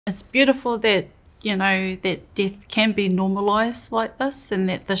It's beautiful that, that death can be normalised like this, and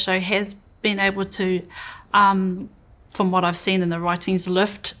that the show has been able to, from what I've seen in the writings,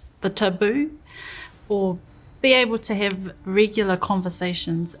 lift the taboo or be able to have regular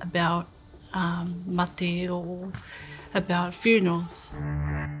conversations about mate or about funerals.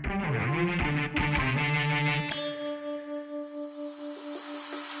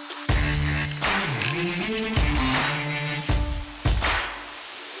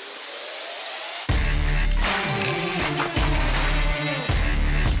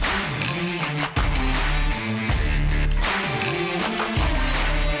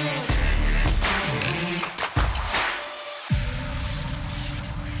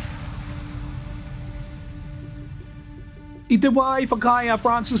 I te wā I whakaia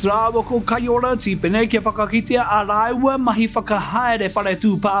Francis rāua ko Kaiora Tipene kia whakakitea a rāua mahi whakahaere whare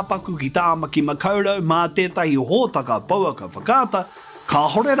tū pāpaku ki tāmaki makaurau mā tētahi hōtaka pauaka whakata, ka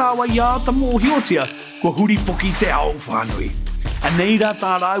hore rāua i āta mōhiotia kua huri poki te ao whānui. Aneira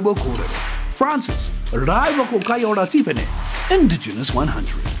tā rāua kōrero. Francis rāua ko Kaiora Tipene, Indigenous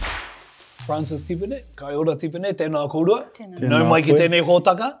 100. Francis Tipene, Kaiora Tipene, tēnā kōrua. Nau mai ki tēnei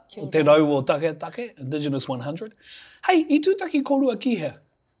hōtaka, o te rau o take, Indigenous 100. Hei, I tūtaki kōrua ki hea?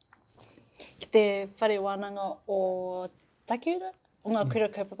 Ki te whare wānanga o Takiura, o ngā kura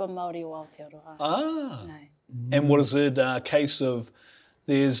kaupapa Māori o Aotearoa. Ah. And what is it, a case of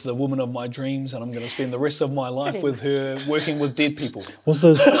there's the woman of my dreams and I'm going to spend the rest of my life with her working with dead people? What's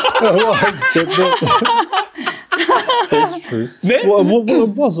those? That's true. Well, what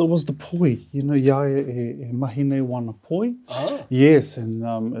it was the poi. You know, iaia e mahine wana poi. Oh. Yes, and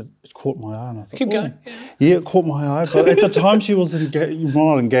it caught my eye. And I thought, keep going. Yeah, it caught my eye. But at the time she was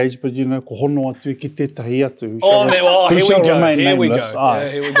not engaged, but ko hono atu ki tētahi atu. Here we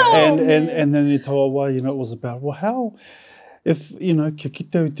go. And then he told, well, it was about, well, how, if, kia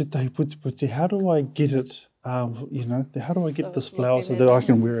kitau tētahi puti, how do I get it, how do I get this flower so that I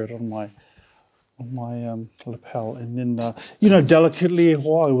can wear it on my lapel, and then delicately I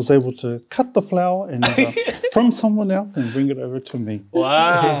was able to cut the flower and from someone else and bring it over to me.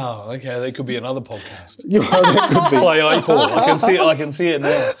 Wow. Okay, that could be another podcast. Yeah, that could be. I can see it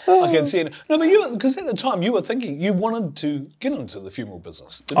now. I can see it. No, but because at the time you were thinking you wanted to get into the funeral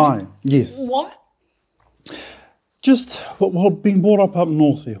business, didn't you? Yes. Why? Just, being brought up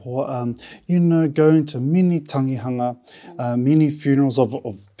north here, going to many tangihanga, many funerals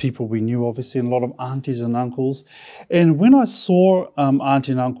of people we knew, obviously, and a lot of aunties and uncles. And when I saw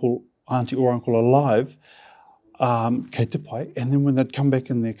auntie or uncle alive, kei te pai, and then when they'd come back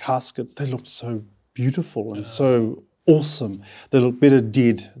in their caskets, they looked so beautiful and so awesome. They looked better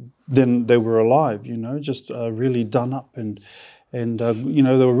dead than they were alive, just really done up and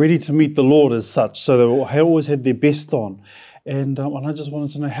they were ready to meet the Lord as such, so they always had their best on. And I just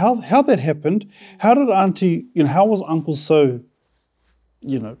wanted to know how that happened. How did auntie, how was uncle so,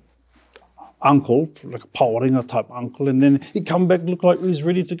 uncle, like a paoringa type uncle, and then he'd come back look like he was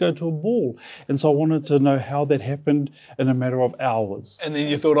ready to go to a ball. And so I wanted to know how that happened in a matter of hours. And then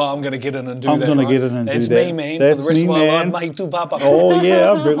you thought, I'm going to get in and do that, I'm going to get in and do that. That's me, man, for the rest of my life. Mahi tū pāpaka. Oh,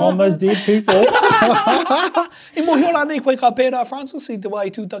 yeah, bring on those dead people. E mohi ora nei koe ka pērā, Francis, I te wā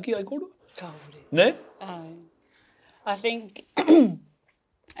I tūtaki ai kōrua? Kaore. Ne? I think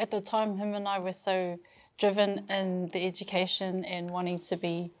at the time him and I were so driven in the education and wanting to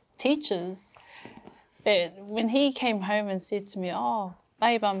be teachers, that when he came home and said to me, oh,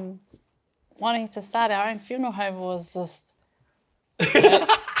 babe, I'm wanting to start our own funeral home, was just,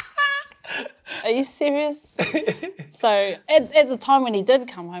 are you serious? So at the time when he did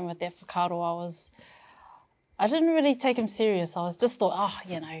come home with that whakaro, I didn't really take him serious. I was just thought,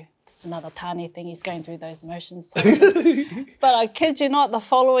 it's another tāne thing, he's going through those motions. But I kid you not, the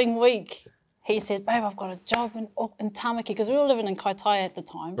following week, he said, babe, I've got a job in Tamaki, because we were living in Kaitaia at the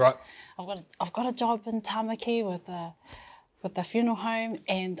time. Right. I've got a job in Tamaki with the funeral home,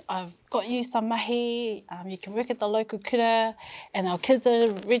 and I've got you some mahi, you can work at the local kura, and our kids are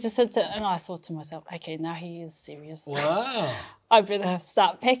registered to, and I thought to myself, okay, now he is serious. Wow. I better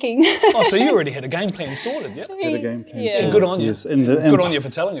start packing. Oh, so you already had a game plan sorted, yeah? Had a game plan yeah. sorted. Good on you. Yes. Good on you for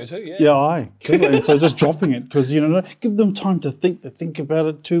telling her too, yeah. Yeah, aye. And so just dropping it, because, give them time to think about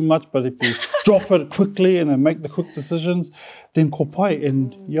it too much, but if you drop it quickly and then make the quick decisions, then ko pai.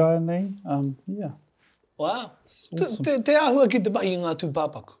 And yeah. Wow. Awesome. Te āhua ki te mahi ngā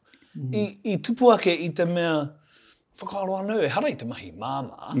tūpāpaku. I tupu ake I te mea whakaaro anō, e hara I te mahi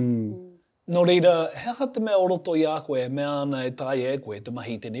māma. Nō reira, hea te mea oroto I a koe, mea ana e tai e koe te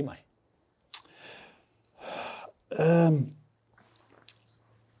mahi tēnei mai?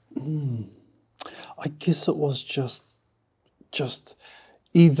 I guess it was just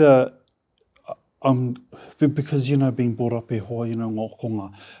either because, you know, being brought up e hoa, you know,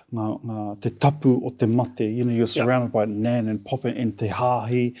 ngā te tapu o te mate, you know, you're surrounded by nan and papa and te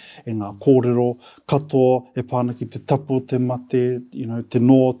hāhi, e ngā kōrero, katoa, e pāna ki te tapu o te mate, you know, te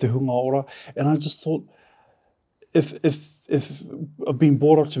noa, te hunga ora. And I just thought, if I've been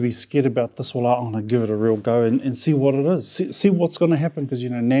brought up to be scared about this, well, I'm going to give it a real go and see what it is. See what's going to happen. Because, you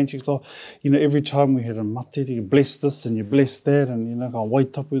know, Nancy, you know, every time we had a mate, you bless this and you bless that, and, you know, ka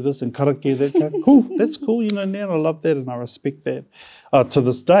waitapu this and karake that. Cool, that's cool, you know, Nan, I love that and I respect that to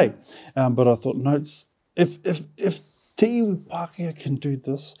this day. But I thought, no, if te iwi Pākehā can do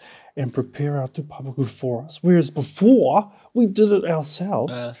this and prepare our tūpapaku for us, whereas before we did it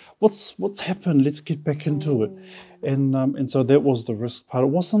ourselves, what's happened? Let's get back into it. And so that was the risk part. It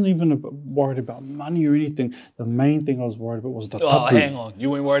wasn't even worried about money or anything. The main thing I was worried about was the tapu. Oh, hang on. You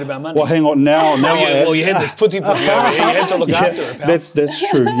weren't worried about money? Well, hang on. Now well, you had this puti over here. You had to look after it, pal. That's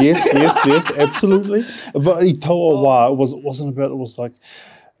true. Yes, absolutely. But I toa wā, it wasn't about, it was like,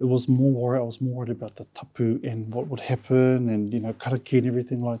 I was more worried about the tapu and what would happen and, you know, karake and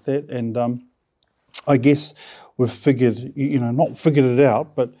everything like that. And I guess we've figured, you know, not figured it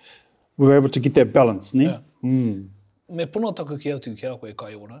out, but we were able to get that balance, ne? Yeah. Me puno taku ki atu ki a koe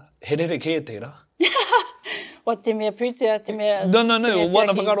Kaiora. He rere ke e tērā. What, te mea pūtea, te mea... No,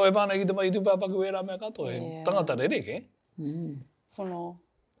 wana whakaro e pāna ki te mai tūpāpaku e rā mea katoa. Yeah. Tangata rere ke. Whanau.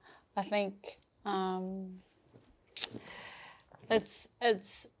 I think it's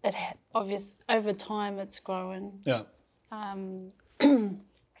obvious over time it's grown. Yeah.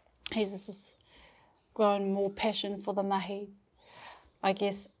 He's just grown more passion for the mahi. I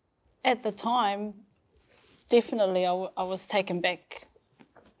guess at the time, definitely I was taken back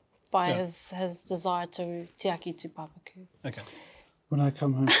by his desire to tiaki tūpapaku. Okay. When I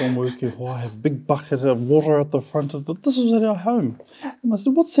come home from work, I have a big bucket of water at the front of this was at our home. And I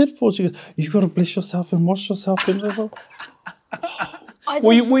said, what's that for? She goes, you've got to bless yourself and wash yourself. And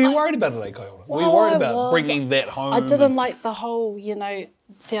were you worried about it, Kaiora? Were you worried about bringing that home? I didn't like the whole, you know,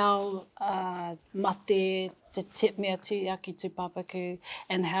 te ao mate, te mea tiaki tūpapaku,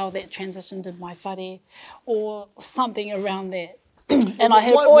 and how that transitioned in my whare, or something around that. And I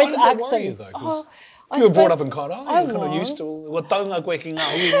had always asked him. You were brought up in Kaira, you were kind of used to what taunga koe ki ngā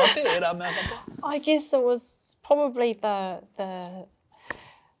hui mate, e rā mea katoa. I guess it was probably the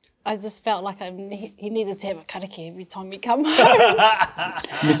I just felt like he needed to have a karake every time he come home.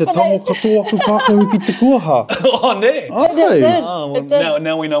 Me te tango katoa ku kākahu ki te kuaha. Oh, ne? It did.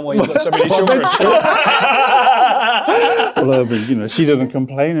 Now we know why you've got so many children. Well, but, you know, she didn't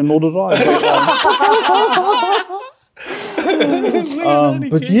complain and nor did I.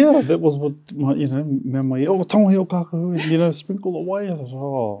 But yeah, that was what, you know, me mai, tango o kākahu, and, you know, sprinkle away. I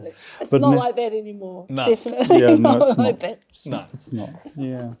thought, It's not like that anymore. No. Definitely no, it's like not. that. No. It's not,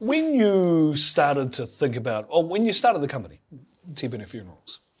 yeah. When you started to think about, when you started the company, Tipene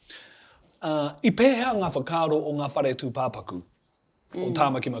Funerals, I pēhea ngā whakaro o ngā whare tūpāpaku o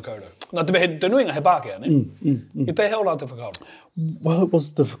tāmaki makaurau. Nā te nuinga he Pākehā, ne? I pēhea o rā te whakaro. Well, it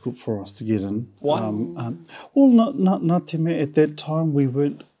was difficult for us to get in. Why? Well, nā te mea, at that time we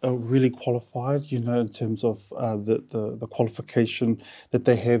weren't really qualified, you know, in terms of the qualification that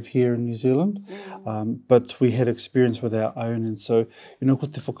they have here in New Zealand. But we had experience with our own, and so, you know, ko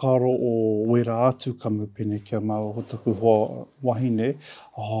te whakaro o wera atu kamupene kia mau hotaku hoa wahine,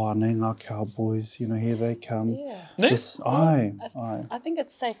 nei ngā cowboys, you know, here they come. Yeah. I think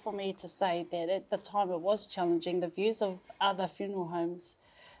it's safe for me to say that at the time it was challenging. The views of other funeral homes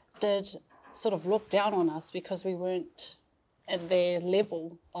did sort of look down on us because we weren't at their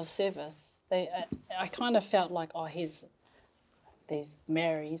level of service. I kind of felt like, here's these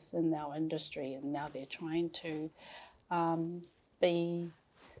Marys in our industry, and now they're trying to be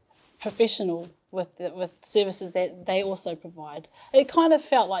professional with services that they also provide. It kind of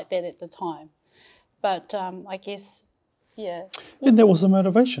felt like that at the time, but I guess, yeah. And that was the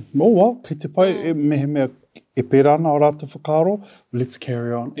motivation. Oh, well, kei te pai, mehe mea e pērana o rātou whakaro, let's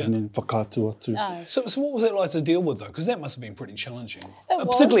carry on, and then whakātua atu. So what was it like to deal with, though? Because that must have been pretty challenging,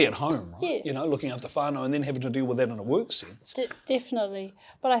 particularly at home, right? Yeah. You know, looking after whānau and then having to deal with that in a work sense. Definitely.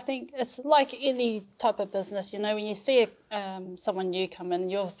 But I think it's like any type of business, you know, when you see someone new come in,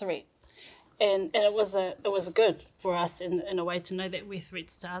 you're a threat. And it was good for us in a way to know that we're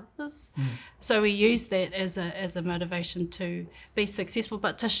threats to others. So we use that as a motivation to be successful,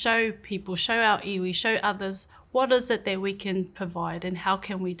 but to show people, show our iwi, show others what is it that we can provide and how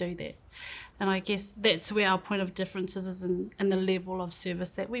can we do that. And I guess that's where our point of difference is in the level of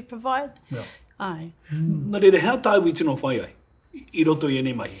service that we provide. Yeah. Ai. Nā reire, hea tāu I tino whai ai? I roto I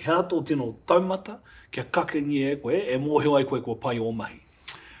ene mahi. Hea tō tino taumata, kia kake ni e koe, e mōheo ai koe kua pai o mahi.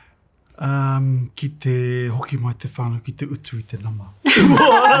 Ki te hoki mai te whānau, ki te utu I te nama.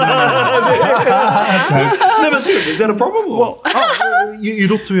 No, but seriously, is that a problem? Or? Well, I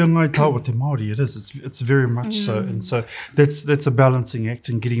roto ia ngai tawa te Māori, it is. It's very much so. And so that's a balancing act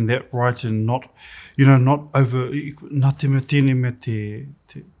and getting that right and not, not over, nā te mea tēnei mea te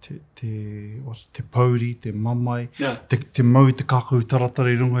pauri, te mamai, te mau I te kākau taratara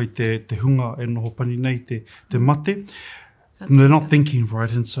I runga I te hunga e noho pani nei, te mate. They're not thinking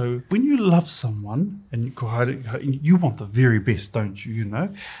right, and so when you love someone and you want the very best, don't you?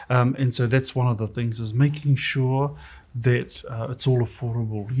 And so that's one of the things is making sure that it's all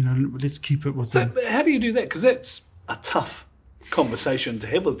affordable. Let's keep it within. So how do you do that? Because that's a tough conversation to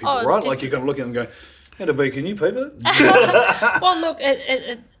have with people, right? Like you're going to look at them and go, "How to be? Can you pay for that?" Well, look,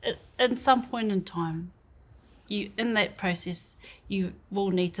 at some point in time, in that process, you will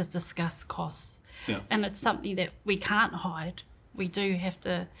need to discuss costs. Yeah. And it's something that we can't hide. We do have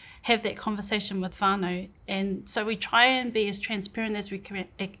to have that conversation with whānau, and so we try and be as transparent as we can,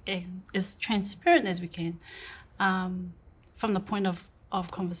 from the point of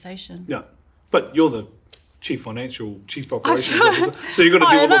conversation. Yeah, but you're the chief operations officer, so you've got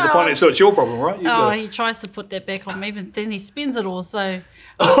to deal with all the finance. So it's your problem, right? He tries to put that back on me, but then he spends it all. So.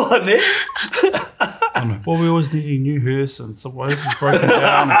 Well, we always need a new hearse and some ways it's broken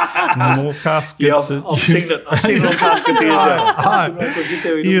down and more caskets. Yeah, I've seen it. I've seen it on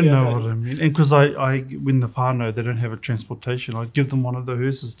Casketeers. You know what I mean. And because I when the whānau, they don't have a transportation, I give them one of the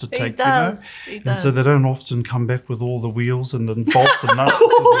hearses to take, He does. And so they don't often come back with all the wheels and the bolts and nuts.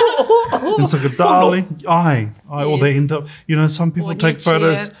 And so darling, or they end up, some people take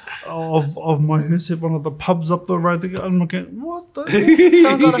photos of my hearse at one of the pubs up the road. They go, I'm looking, what the?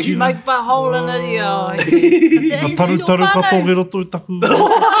 Someone got a smoke bar hole in it. I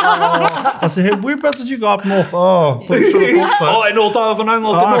said, hey, whereabouts did you go up north? Oh, in Otawa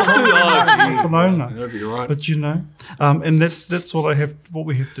Whanonga. Whanonga. You're right. But and that's what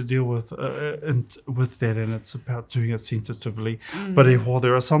we have to deal with, and with that, and it's about doing it sensitively. But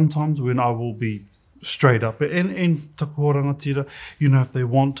there are some times when I will be straight up, and taku rangatira, if they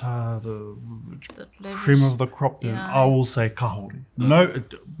want the cream of the crop, then I will say kahori. No,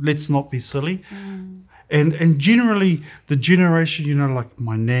 let's not be silly. And generally, the generation, like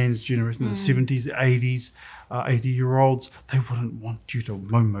my nan's generation, the 70s, 80s, 80-year-olds, they wouldn't want you to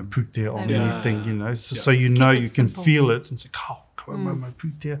momo putea on anything, so you can simple. Feel it and say, momo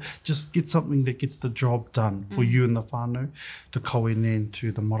putea, just get something that gets the job done for you and the whānau to kawe nen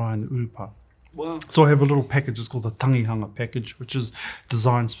to the marae and the urupa. Wow. So I have a little package, it's called the tangihanga package, which is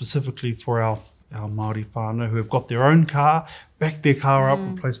designed specifically for our Māori whānau who have got their own car, back their car up,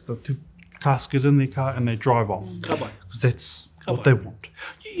 and place the casket in their car, and they drive off. Because that's what they want.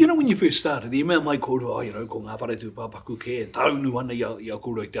 When you first started, the amount mai kōrua, ko ngā whare tū pāpaku ke, taunu ana ia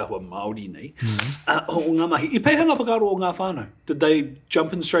kōrua I te ahua Māori nei. O ngā mahi, I pēhanga whakaro o ngā whānau? Did they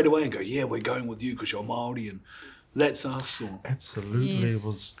jump in straight away and go, yeah, we're going with you because you're Māori and that's us? Or? Absolutely, yes. It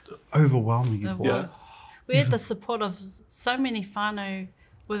was overwhelming. It was. We had the support of so many whānau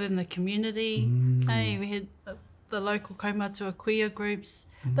within the community. Hey, we had the local kaumātua queer groups.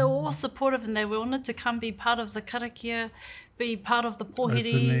 They were all supportive and they wanted to come be part of the karakia, be part of the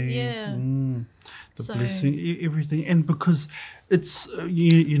pohiri. The blessing, everything. And because it's,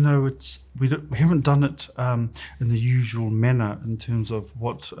 we haven't done it in the usual manner in terms of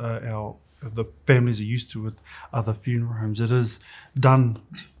what the families are used to with other funeral homes. It is done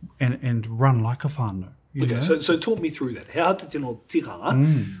and run like a whānau. Okay, so talk me through that. How te tino tikanga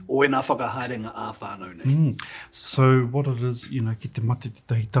o e nā whakahaerenga a whānau nei? So what it is, ki te mate te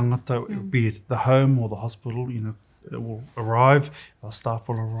tahi tangata, be it the home or the hospital, it will arrive, our staff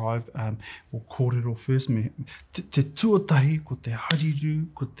will arrive, we'll kōrero first. Te tuatahi, ko te hariru,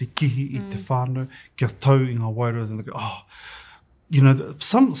 ko te kihi I te whānau, kia tau I ngā wairua, and they go,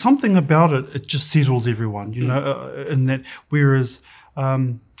 something about it, it just settles everyone, in that, whereas...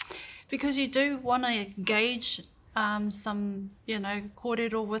 because you do want to engage some,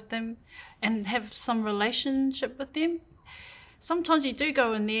 kōrero with them and have some relationship with them. Sometimes you do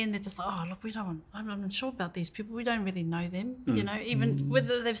go in there and they're just like, look, I'm not sure about these people. We don't really know them, even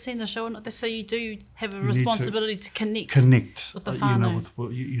whether they've seen the show or not. So you do have a responsibility to connect with the whānau.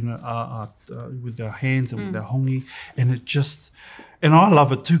 With our hands and with our hongi. And it just... And I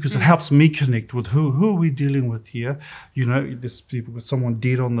love it too because it helps me connect with who are we dealing with here. There's people with someone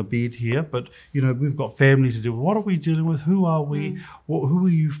dead on the bed here, but we've got family to deal with. What are we dealing with? Who are we? Who are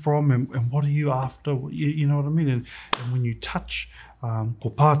you from? And what are you after? You know what I mean? And when you touch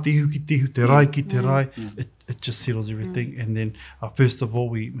ko pātihu ki tihu, te rai ki te rai, it just settles everything. And then first of all,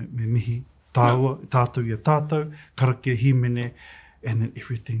 we mihi tāua, tātou ia tātou, karakia himene, and then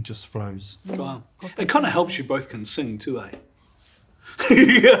everything just flows. Wow. It kind of helps you both can sing too, eh?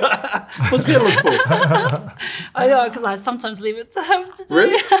 What's that look for? I know, because I sometimes leave it to him to do.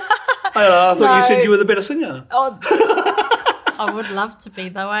 Really? I thought you said you were the better singer. Oh, I would love to be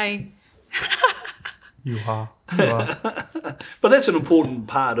though, eh? You are. You are. But that's an important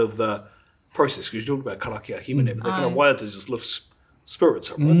part of the process, because you talk about karakia himene, but they kind of waiata just lifts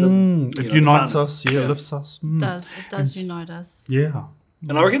spirits up, right? It unites us, lifts us. It does unite us. Yeah.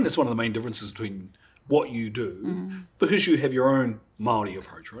 And I reckon that's one of the main differences between what you do, because you have your own Māori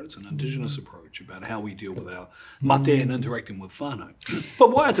approach, right? It's an Indigenous approach about how we deal with our mate and interacting with whānau. But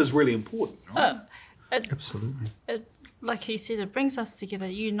waiata is really important, right? Absolutely. Like he said, it brings us together,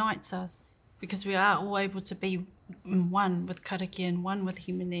 it unites us, because we are all able to be one with karakia and one with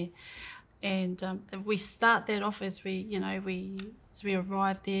himene. And we start that off as we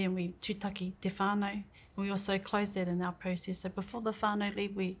arrive there and we tūtaki te whānau. And we also close that in our process. So before the whānau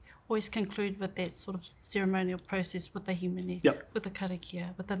leave, we always conclude with that sort of ceremonial process with the himene, with the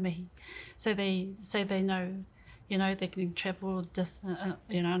karakia, with the mihi. So they know, they can travel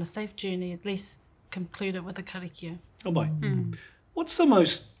on a safe journey, at least conclude it with the karakia. Oh boy. What's the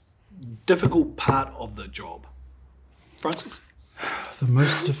most difficult part of the job? Francis? The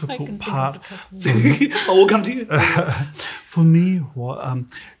most difficult part We'll come to you. for me,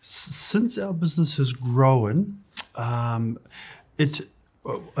 since our business has grown, I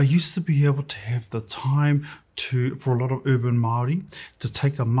used to be able to have the time for a lot of urban Māori to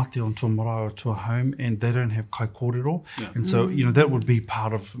take a mate onto a marae or to a home, and they don't have kai kōrero. And so, that would be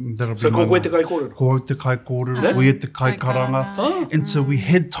part of... So ko koe te kai kōrero? Ko te kai kōrero, koe te kai karanga. And so we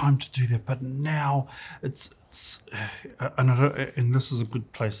had time to do that, but now and this is a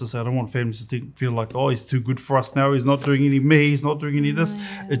good place to say, I don't want families to feel like, oh, he's too good for us now, he's not doing any me, he's not doing any of this.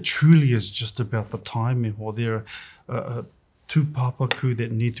 It truly is just about the time. Or there are two papaku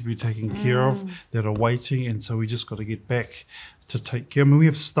that need to be taken care of, that are waiting, and so we just got to get back to take care. I mean, we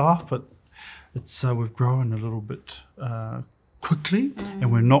have staff, but it's we've grown a little bit quickly,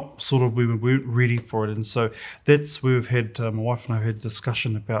 and we weren't ready for it. And so that's where we've had, my wife and I had a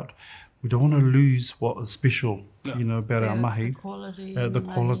discussion about, we don't want to lose what is special, about our mahi, the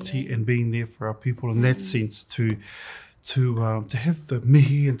quality and being there for our people in that sense, to have the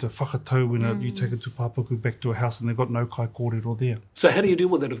mihi and to whakatau when you take a tūpapaku back to a house and they've got no kai kōrero there. So how do you deal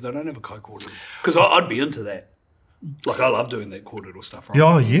with it if they don't have a kai kōrero? Because I'd be into that. Like, I love doing that kōrero stuff, right?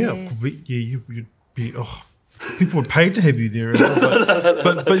 Oh, yeah. Yes. You'd be... people would pay to have you there.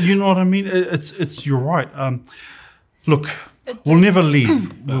 But you know what I mean? You're right. Look... We'll never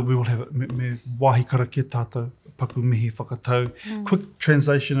leave. We will have me wahi karakia tātou, paku mihi whakatau. Quick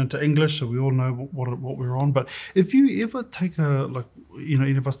translation into English so we all know what we're on. But if you ever take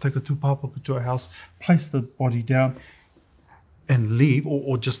any of us take a tūpapaku to a house, place the body down and leave,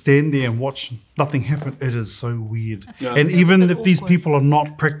 or just stand there and watch nothing happen, it is so weird. Yeah. And even if these people are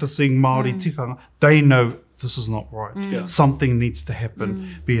not practicing Māori tikanga, they know this is not right. Something needs to happen,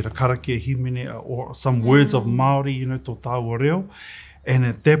 be it a karakia himene or some words of Māori, tō tāua reo. And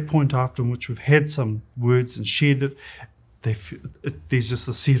at that point, after which we've had some words and shared it, there's just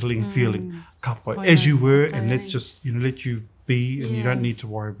a settling feeling, kapai, as you were, and let's just let you be, and you don't need to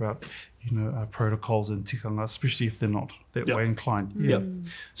worry about protocols and tikanga, especially if they're not that way inclined.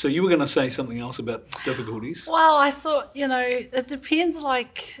 So you were going to say something else about difficulties? Well, I thought, it depends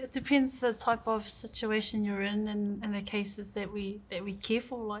the type of situation you're in and the cases that we care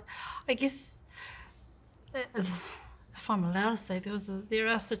for. Like, I guess, if I'm allowed to say, there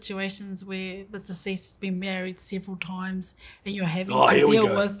are situations where the deceased has been married several times and you're having to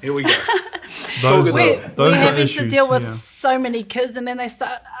deal with... Here we go. We're having to deal with so many kids, and then they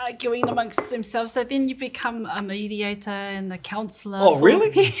start arguing amongst themselves. So then you become a mediator and a counsellor. Oh,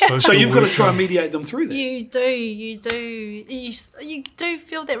 really? So you've got to try and mediate them through that. You do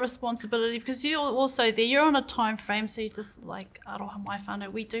feel that responsibility, because you're also there. You're on a time frame, so you just like, aroha mai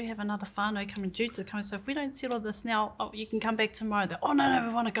whānau, we do have another whānau coming due to come. So if we don't settle this now, you can come back tomorrow. No,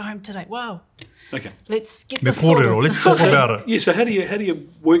 we want to go home today. Wow. Okay. Let's get this sorted. Let's talk about it. Yeah. So how do you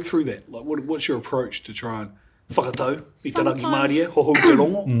work through that? Like, what's your approach to try and whakatau, i te rangi Māori, hoho te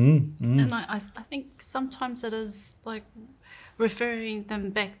rongo? And I think sometimes it is like referring them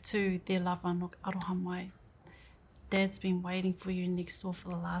back to their loved one. Look, aroha mai, Dad's been waiting for you next door for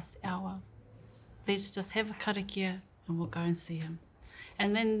the last hour. Let's just have a karakia and we'll go and see him.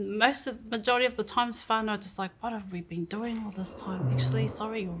 And then majority of the times, whānau are just like, what have we been doing all this time? Actually,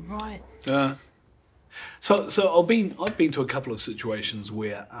 sorry, you're right. So I've been to a couple of situations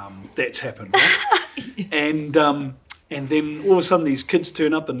where that's happened, right? And then all of a sudden these kids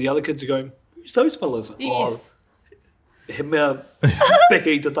turn up and the other kids are going, who's those fellas? Yes. He mea peke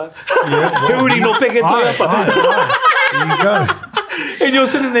I te tai. He uri no peke toi apa. There you go. And you're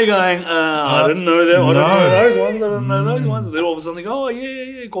sitting there going, I didn't know that. I didn't know those ones. I didn't know those ones. And then all of a sudden they go, oh,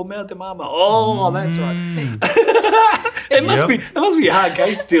 yeah, ko mea te mama. Oh, that's right. It must be a hard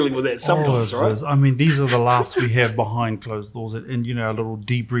case dealing with that sometimes, right? I mean, these are the laughs we have behind closed doors and, you know, our little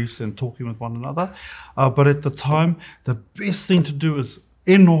debriefs and talking with one another. But at the time, the best thing to do is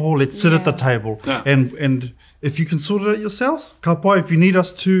in the hall, let's sit at the table. Yeah. And if you can sort it out yourselves, ka pai, if you need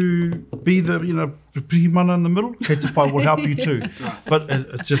us to be the, you know, prihimana in the middle, kei te pai will help you too. But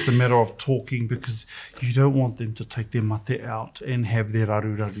it's just a matter of talking because you don't want them to take their mate out and have their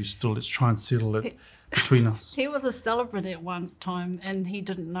raru still. Let's try and settle it between us. He was a celebrant at one time and he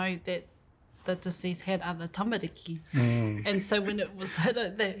didn't know that the deceased had other tamariki. And so when it was hit,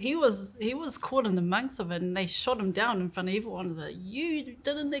 he was caught in the amongst of it and they shot him down in front of everyone. Like, you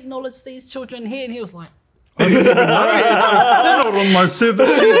didn't acknowledge these children here. And he was like, They're not on my service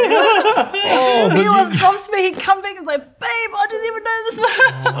sheet. he was gobsmacked. He'd come back and was like, babe, I didn't even know this one.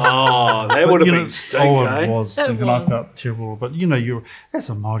 Oh, that would have been stink, it eh? was. It And I was. felt terrible. But you know, you're as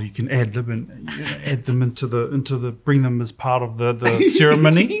a Māori, you can add them into the bring them as part of the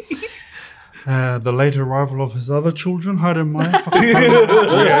ceremony. The late arrival of his other children, haere mai.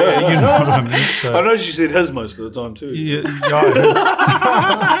 Yeah, you know what I mean. So, I know she said his most of the time too. yeah,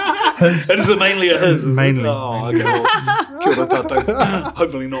 And is it mainly a his? Is Mainly. It? Oh, okay. Well, kia ora tātou.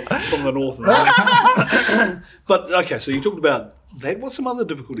 Hopefully not from the north. But okay, so you talked about that. What's some other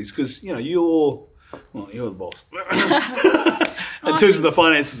difficulties? Because you know you're the boss in terms of the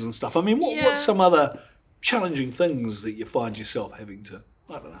finances and stuff. I mean, what's some other challenging things that you find yourself having to,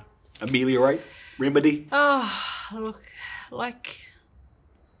 I don't know, ameliorate, remedy? Oh, look, like,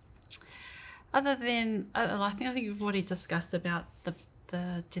 other than, I think we've already discussed about the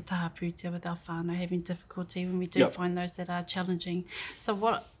te taha pūtea with our whānau having difficulty when we do find those that are challenging. So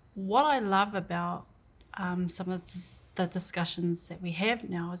what I love about some of the discussions that we have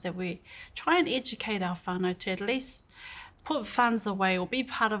now is that we try and educate our whānau to at least put funds away or be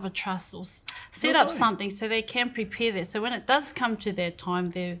part of a trust or set up something so they can prepare that. So when it does come to their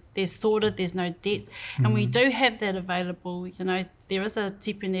time, they're sorted, there's no debt. And we do have that available. You know, there is a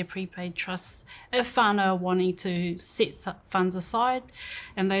tipene prepaid trust if whānau are wanting to set funds aside,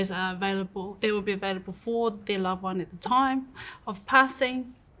 and those are available. They will be available for their loved one at the time of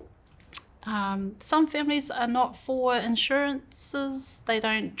passing. Some families are not for insurances. They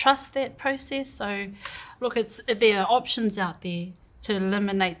don't trust that process. So, look, there are options out there to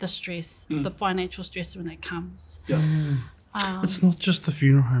eliminate the stress, the financial stress when it comes. Yeah. it's not just the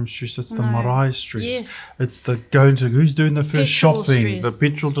funeral home stress, it's the marae stress. Yes. It's the going to, who's doing the first Petrol shopping, stress. the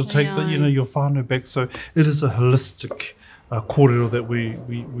petrol to take the, your whānau back. So it is a holistic kōrero that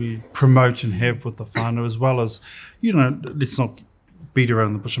we promote and have with the whānau, as well as, let's not beat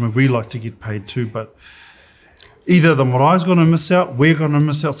around the bush. I mean, we like to get paid too, but either the marae's going to miss out, we're going to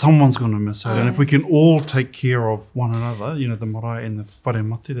miss out, someone's going to miss out. And if we can all take care of one another, the marae and the whare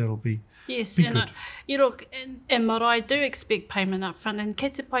mate, that'll be Yes, be and good. look, and marae do expect payment up front, and kei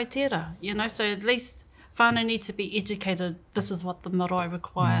te pai tērā, so at least whānau need to be educated. This is what the marae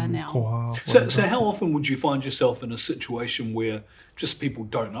require now. Koha, So how often would you find yourself in a situation where just people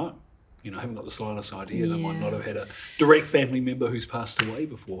don't know? Haven't got the slightest idea. They might not have had a direct family member who's passed away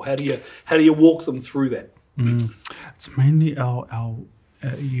before. How do you walk them through that? It's mainly our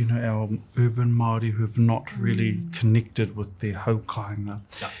urban Māori who have not really connected with their haukainga,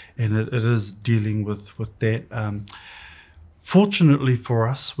 and it is dealing with that. Fortunately for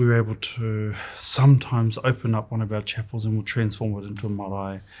us, we were able to sometimes open up one of our chapels and we'll transform it into a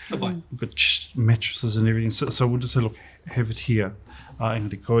marae. We've got mattresses and everything, so we'll just say, look, have it here.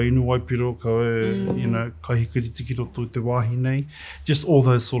 Engari, ko inu waipiro, ko kai hikuri tiki roto te wāhi nei. Just all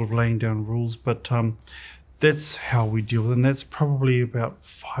those sort of laying down rules, but that's how we deal with it, and that's probably about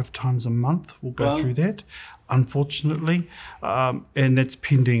 5 times a month we'll go through that, unfortunately, and that's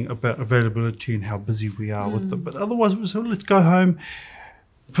pending about availability and how busy we are with it. But otherwise, we say, let's go home,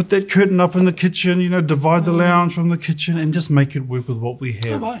 put that curtain up in the kitchen, divide the lounge from the kitchen, and just make it work with what we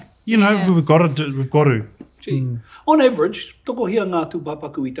have. We've got to do. We've got to. Gee. On average, toko hia ngā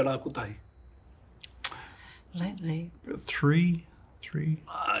tūpapaku I te rā kotahi? Lately, 3.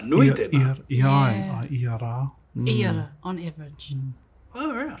 Nui tēnā. Ia rā. Iara, on average.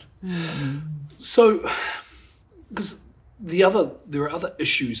 Oh, right. So, because there are other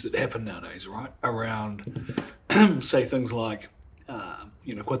issues that happen nowadays, right? Around, say things like,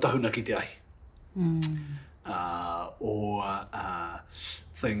 kua tahuna ki te ai. Or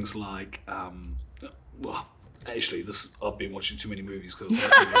things like, Actually, I've been watching too many movies because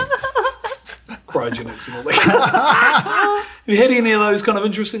cryogenics and all that. Have you had any of those kind of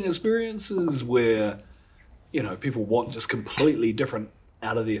interesting experiences where, you know, people want just completely different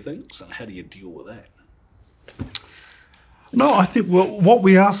out of their things, and how do you deal with that? No, I think what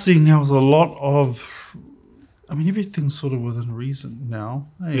we are seeing now is a lot of, I mean, everything's sort of within reason now.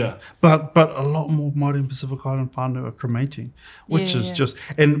 Eh? Yeah. But a lot more Māori and Pacific Island whānau are cremating, which is Yeah. just,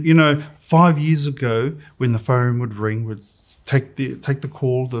 and you know, 5 years ago when the phone would ring, would take the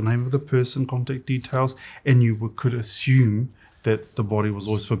call, the name of the person, contact details, and you could assume that the body was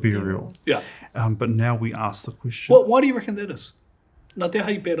always for burial. Yeah. But now we ask the question. Why do you reckon that is? Nā te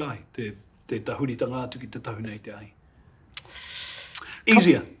hai pērai, te tahuritanga atu ki te tahu nei te ai.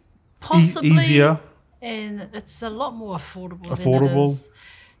 Easier. Possibly. Easier. And it's a lot more affordable than it Affordable. is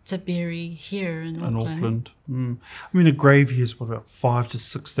to bury here in In Auckland. Auckland. I mean, a grave here is what, about $5,000 to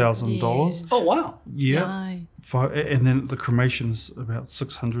 $6,000. Oh, wow. Yeah. Aye. And then the cremation's about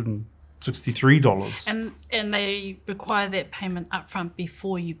 $663. And they require that payment upfront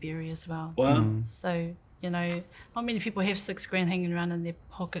before you bury as well. Wow. So, you know, not many people have $6,000 hanging around in their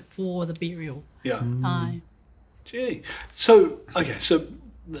pocket for the burial. Yeah. Aye. Gee. So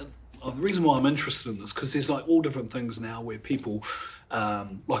the reason why I'm interested in this, because there's like all different things now where people,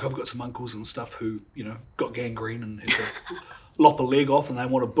 like I've got some uncles and stuff who, you know, got gangrene and had to lop a leg off, and they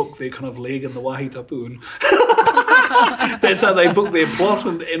want to book their kind of leg in the wahi tapu, and that's how they book their plot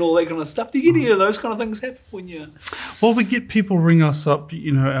and all that kind of stuff. Do you get any of those kind of things happen when you... Well, we get people ring us up,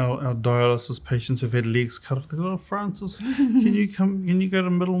 you know, our dialysis patients who've had legs cut off. They go, "Oh, Francis, can you go to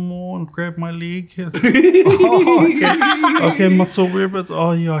Middlemore and grab my leg?" Oh, okay, Mato, where about?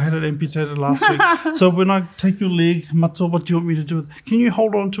 Oh, yeah, I had it amputated last week. So when I take your leg, Mato, what do you want me to do with it? Can you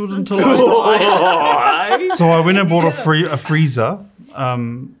hold on to it until I die? So I went and bought a freezer.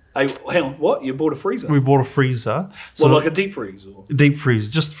 Hey, hang on, what? You bought a freezer? We bought a freezer. So like a deep freeze? Or? Deep freeze,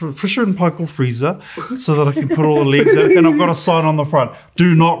 just for Fisher and Paykel freezer, so that I can put all the legs in. And I've got a sign on the front: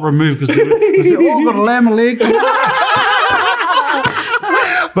 "Do not remove," because I've got a lamb leg.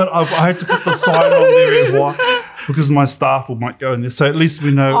 But I had to put the sign on there because my staff might go in there. So at least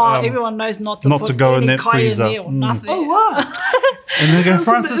we know. Everyone knows not to go in any that kai freezer. in there or nothing. Oh, wow. And they go,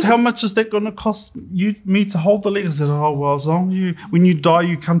 "Francis, how much is that going to cost me to hold the leg?" I said, "Oh, well, as long as when you die,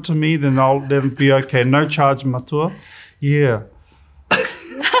 you come to me, then that'll be okay. No charge, matua." Yeah.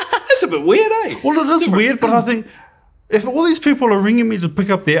 That's a bit weird, eh? Well, it is weird, but I think if all these people are ringing me to pick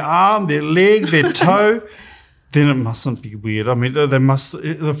up their arm, their leg, their toe, then it mustn't be weird. I mean, they must.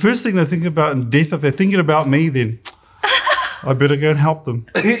 The first thing they think about in death, if they're thinking about me, then I better go and help them.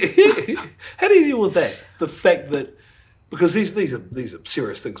 How do you deal with that? The fact that, because these are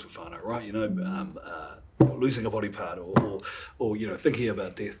serious things for whānau, right? You know, losing a body part or you know, thinking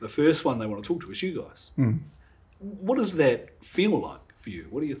about death. The first one they want to talk to is you guys. What does that feel like for you?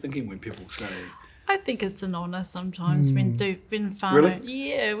 What are you thinking when people say? I think it's an honour sometimes when whānau, Really?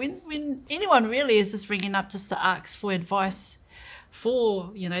 yeah, when anyone really is just ringing up just to ask for advice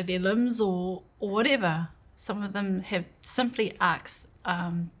for, you know, their limbs or whatever. Some of them have simply asked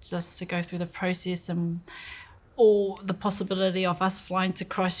just to go through the process or the possibility of us flying to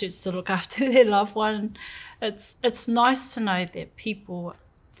Christchurch to look after their loved one. It's nice to know that people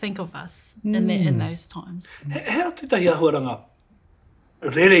think of us in those times. How te tahi ahuaranga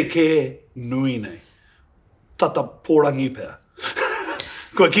rere ke nui nei? Tata pōrangi pēr.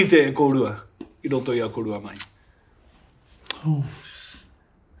 Kua ki te e kōrua, I roto I a kōrua mai. Oh,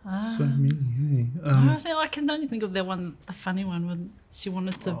 so many. I think I can only think of the funny one when she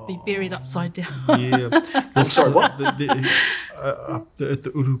wanted to be buried upside down. Yeah. Sorry, what? At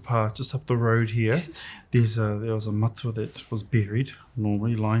the Urupa, just up the road here, there was a matua that was buried,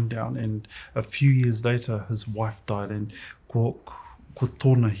 normally lying down, and a few years later his wife died, and ko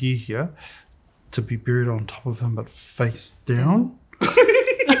tōna hihia to be buried on top of him but face down.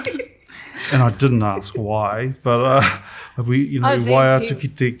 And I didn't ask why, but why atu ki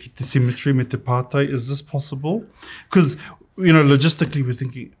te cemetery me te pātai, is this possible? Because, you know, logistically we're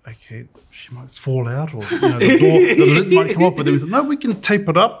thinking, okay, she might fall out, or, you know, the lid might come off, but then we said, no, we can tape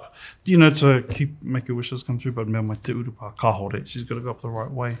it up, you know, to make her wishes come through, but me mai te urupa ka hore, she's got to go up the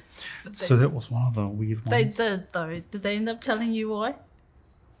right way. So that was one of the weird ones. They did, though. Did they end up telling you why?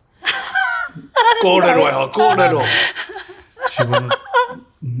 Kōrero. She wanted,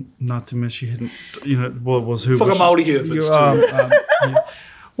 nā te mea, she hadn't, you know, what was her Whakamaori here if it's true. Yeah.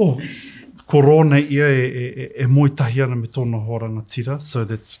 Oh, ko rōna ia e moitahi ana me tōna horanga tira, so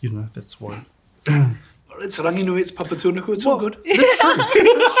that's, you know, that's why. It's ranginui, it's papatūnaku, it's all good.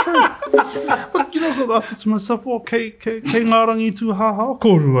 That's true. But, you know, thought to myself, well, kei ngā rangi tū haha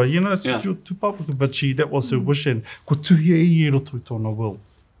korua, you know, it's just your tūpapaku. But that was her wish, and ko tuhia I roto I tōna will.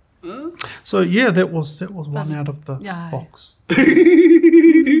 So yeah, that was one out of the box.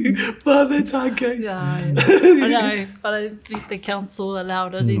 But that's our case. Yeah, I know, but I think the council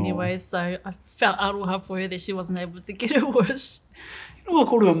allowed it anyway, so I felt aroha for her that she wasn't able to get her wish. You know,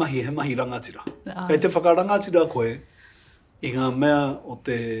 korua mahi, he mahi rangatira. Kei te whakarangatira koe, I ngā mea o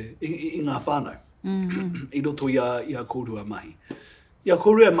te, I ngā whānau. I roto ia korua mahi. Ia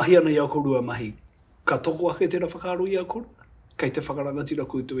korua mahi ana ia korua mahi. Ka toko ake tērā whakaro ia korua. Kei te whakarangatira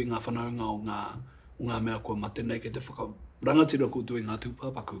koutou I ngā whanaunga o ngā mea koe mate nei, kei te whakarangatira koutou I ngā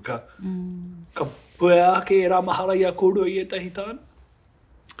tūpapaku. Ka pue ake e rā mahara ia korua I etahi tāna?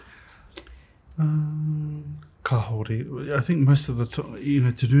 Ka hore. I think most of the time, you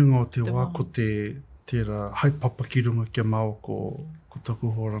know, te runga o te wā ko tērā haipapa ki runga kia mau ko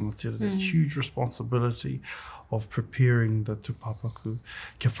taku horangatira. That huge responsibility of preparing the tūpapaku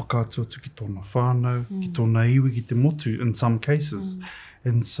kia whakātua tu ki tōna whānau, ki tōna iwi, ki te motu in some cases.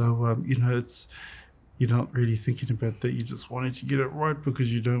 And so, you know, you're not really thinking about that. You just wanted to get it right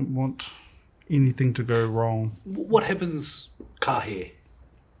because you don't want anything to go wrong. What happens ka he?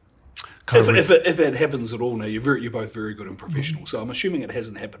 If it happens at all, now you're both very good and professional, so I'm assuming it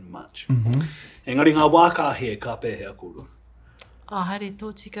hasn't happened much. Engari ngā wā ka he ka pēhea korua. Haere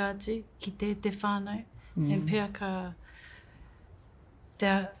tō tika atu ki te whānau. E pēr ka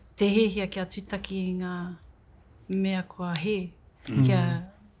te hehia kia tūtaki I ngā mea kua he. Kia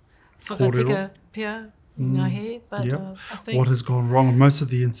whakatika pēr ngā he. But I think what has gone wrong in most of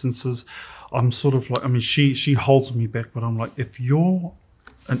the instances, I'm sort of like, I mean, she holds me back, but I'm like, if you're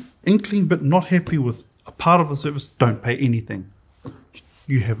an inkling but not happy with a part of the service, don't pay anything.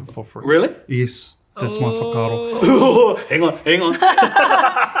 You have it for free. Really? Yes. That's my whakaro. Hang on.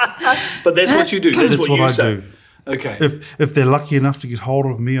 But that's what you do. That's what you I say. do. Okay. If they're lucky enough to get hold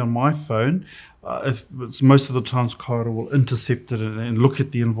of me on my phone, if it's most of the times Kaiora will intercept it and look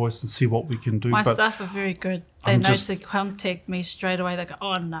at the invoice and see what we can do. my but staff are very good. They know to contact me straight away. They go,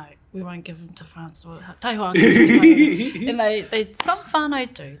 oh no, we won't give them to Francis. And they some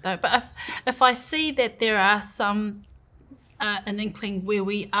whānau do though. But if I see that there are some an inkling where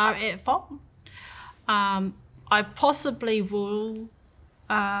we are at fault, I possibly will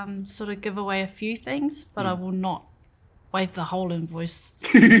sort of give away a few things, but I will not waive the whole invoice.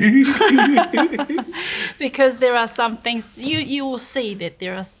 Because there are some things, you will see that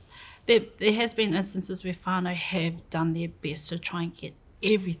there has been instances where whānau have done their best to try and get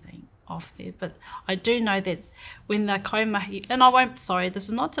everything off there. But I do know that when the kaumahi, and this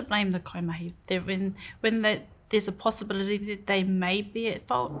is not to blame the kaumahi, there's a possibility that they may be at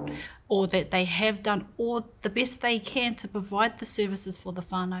fault or that they have done all the best they can to provide the services for the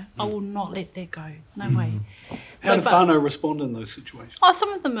whānau. I will not let that go. No way. How do whānau respond in those situations? Oh,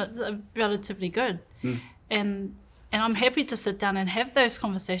 some of them are relatively good. And I'm happy to sit down and have those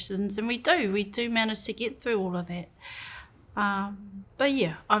conversations, and we do manage to get through all of that. But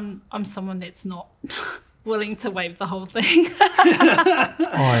yeah, I'm someone that's not willing to waive the whole thing.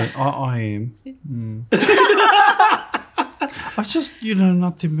 I am. I just,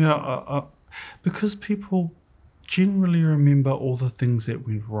 nothing about, because people generally remember all the things that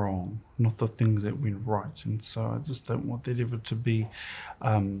went wrong, not the things that went right. And so I just don't want that ever to be,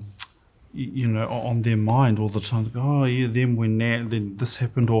 on their mind all the time. Go, oh yeah, then then this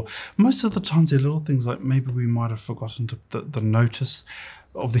happened. Or most of the times they're little things like maybe we might have forgotten the notice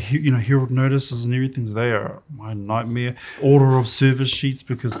of the herald notices and everything's there. My nightmare. Order of service sheets,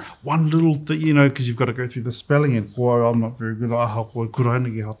 because one little thing, because you've got to go through the spelling and boy, I'm not very good. It's not. It's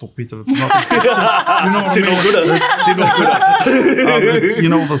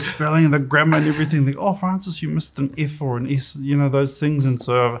all the spelling and the grammar and everything. Like, oh, Francis, you missed an F or an S. Those things, and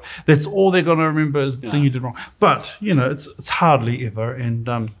so that's all they're going to remember is the thing you did wrong. But it's hardly ever, and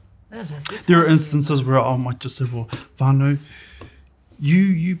there are instances where I might just say, well, whānau,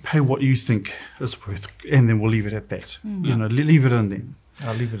 you pay what you think is worth, and then we'll leave it at that. Leave it in then.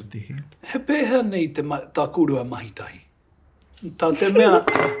 I'll leave it at their hand. He pēhea nei tā kurua mahitahi. Tā te mea...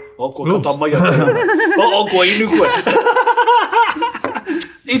 O kata mai o kua inu koe.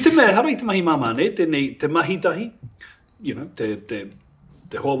 I te mea, hara I te mahi māma ne, te mahitahi,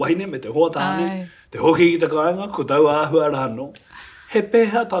 te hoa wahine me te hoa tāne, te hoki ki te kāinga, ko tau āhua rāno. He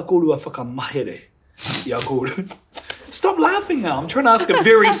pēhea tā kurua whakamahere I a kuru. Stop laughing now. I'm trying to ask a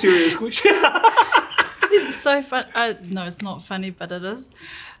very serious question. It's so fun. No, it's not funny, but it is.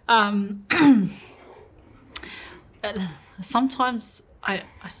 Sometimes I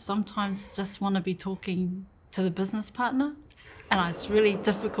sometimes just want to be talking to the business partner, and it's really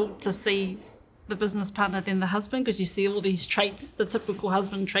difficult to see the business partner than the husband, because you see all these traits, the typical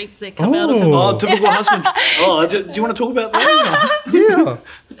husband traits that come out of him. Oh, typical husband. Oh, do you want to talk about those? Yeah.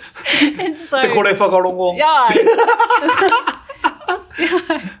 And so, Te kore whakarongo. yeah.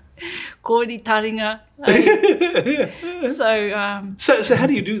 Kōri taringa. So how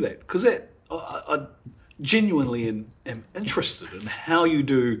do you do that? Because I genuinely am interested in how you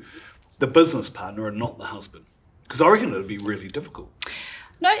do the business partner and not the husband. Because I reckon it would be really difficult.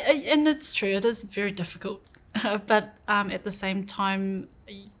 No, and it's true, it is very difficult. But at the same time,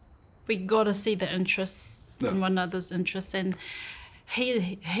 we got to see the interests in one another's interests. And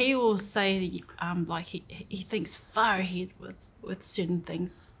he will say, like, he thinks far ahead with certain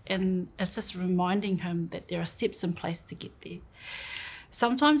things. And it's just reminding him that there are steps in place to get there.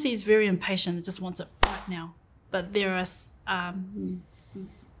 Sometimes he's very impatient and just wants it right now. But there are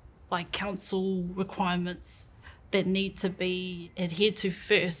like council requirements that need to be adhered to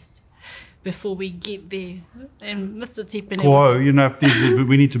first before we get there. And Mr. Tipene... Whoa, you know, if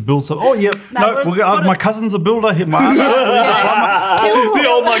we need to build something. Oh, yeah. My cousin's a builder. My my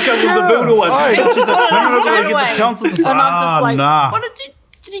cousin's a builder one. Oh, Get the council to say, and I'm just like, nah. what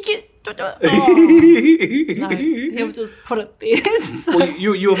did you get? Oh. No, he'll just put it there. So. Well,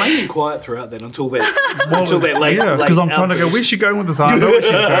 you were mainly quiet throughout then until that late. Yeah, because I'm trying to go, where's she going with this? I know where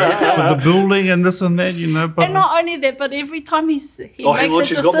she's going. With the building and this and that, you know. But and not only that, but every time he makes a got more.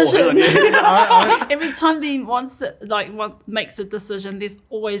 decision, every time he makes a decision, there's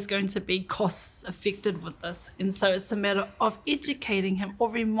always going to be costs affected with this. And so it's a matter of educating him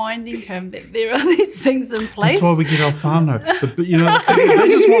or reminding him that there are these things in place. That's why we get our whānau. You know, they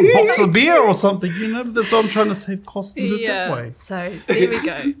just want box of beer or something, you know. That's why I'm trying to save costs and do it that way. So there we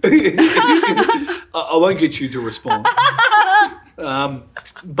go. I won't get you to respond.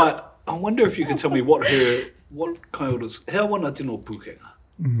 But I wonder if you could tell me what Kaiora's, how wana tino pukenga?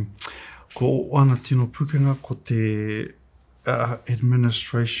 Ko wana tino pukenga ko te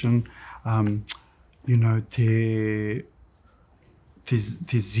administration, you know, te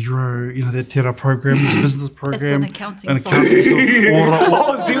zero, you know, the Terra program, the business program. It's an accounting software. Zero.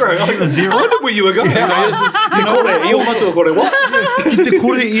 Zero. I wonder where you were going. Te kore, i o matua kore, what? Ki te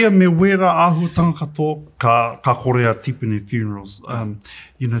kore ia me wera āhuatanga katoa ka kore a Tipene Funerals.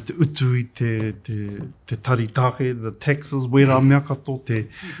 You know, te utu i te taritake, the taxes, wera mea katoa,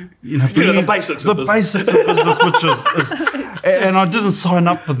 you know, the basics of business. Basics of business, which is and I didn't sign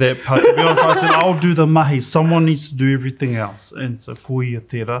up for that part, to be honest. I said, I'll do the mahi. Someone needs to do everything else. And so, ko ia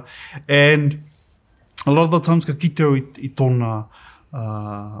tērā. And a lot of the times, ka kite o i tōna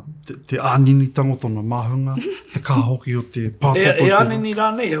te āninitanga o tōna mahunga, te kahoki o te pātoko. He ānini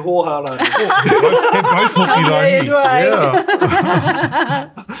rāne, he hōhā rāne. He both hoki rāne.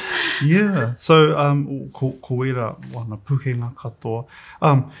 Yeah. Yeah. So, ko era wana pukenga katoa.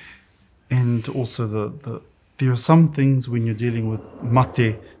 And also there are some things when you're dealing with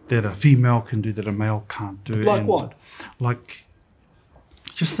mate that a female can do that a male can't do. Like what? Like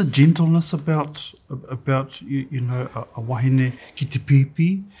just the gentleness about you know, a wahine ki te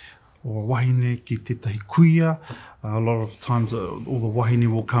pipi or a wahine ki te tahi kuia. A lot of times all the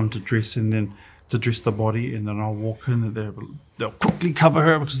wahine will come to dress and then to dress the body, and then I'll walk in and they'll quickly cover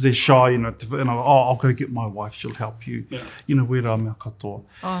her because they're shy, you know, and I'll go get my wife, she'll help you. Yeah. You know, wera mea katoa.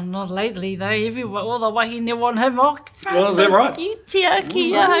 Oh, not lately though. Everyone, all the wahine want him. Oh, Francis, well, is that right? You te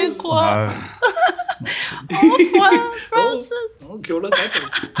aki ahau koa. No. Francis. Oh, kia ora tātou.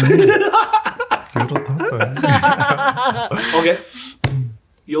 Kia ora tātou. Okay.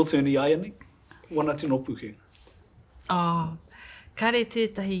 Your turn, Iani. Wana tino pukenga. Oh, kare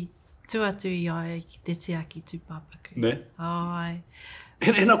tētahi tuatu i ai ki te te aki tūpāpaku. Ne? Ai.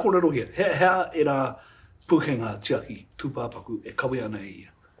 Hena kōrero here. How era pukenga te aki tūpāpaku e kawe ana e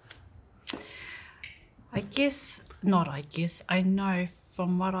ia? I know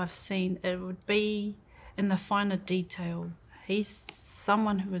from what I've seen, it would be in the finer detail. He's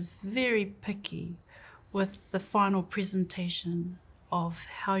someone who is very picky with the final presentation of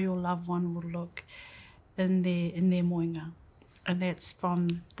how your loved one will look in their moinga. And that's from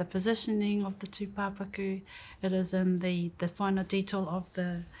the positioning of the tūpāpaku. It is in the finer detail of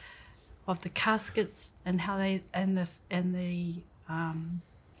the caskets and how they and the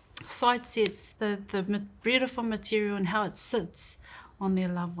side sets, the beautiful material and how it sits on their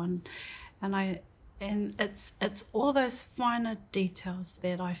loved one. And it's all those finer details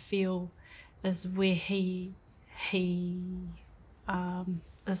that I feel is where he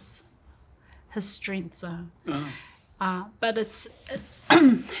is, his strengths are. But it's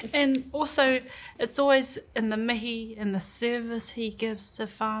and also it's always in the mihi, in the service he gives to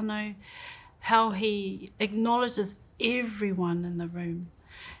whānau, how he acknowledges everyone in the room.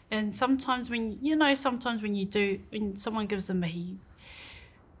 And sometimes when you do, when someone gives a mihi,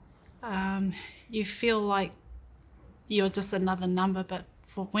 you feel like you're just another number, but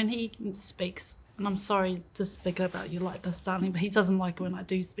when he speaks, and I'm sorry to speak about you like this, darling, but he doesn't like it when I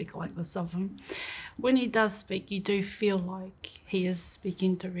do speak like this of him. When he does speak, you do feel like he is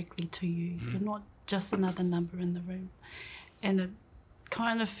speaking directly to you. You're not just another number in the room. And it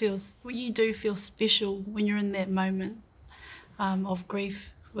kind of feels, you do feel special when you're in that moment of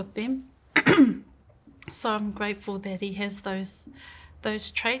grief with them. So I'm grateful that he has those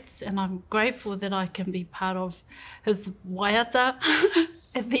traits, and I'm grateful that I can be part of his waiata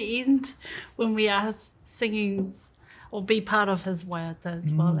at the end when we are singing, or be part of his waiata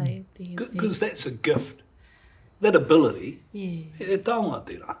as well. Because that's a gift. That ability, Yeah. e taonga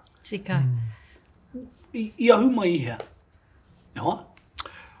tērā. Tika. I ahu mai iha. E hoa?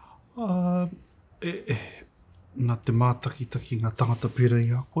 Nā te mātakitaki ngā tangata pera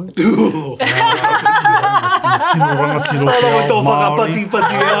i a koe. Tino rangatiro te ao Māori.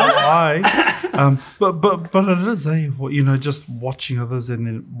 Ai. But it is, you know, just watching others and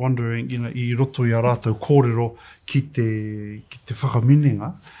then wondering, you know, I roto i a rātou kōrero ki te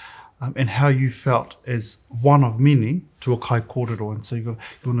whakaminenga, and how you felt as one of many to a kai kōrero. And so you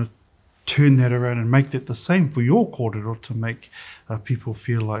want to turn that around and make that the same for your kōrero, to make people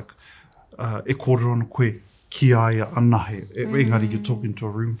feel like e kōrero ana koe. Ki aia anahe. Engari, you're talking to a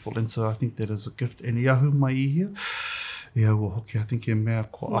room full. And so I think that is a gift. And i ahu mai I hea. I ahu hoki, I think e mea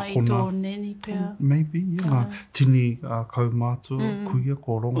ko Mai akona. tō neni pēr. Maybe, yeah. Ngā tini kaumātua, kuia,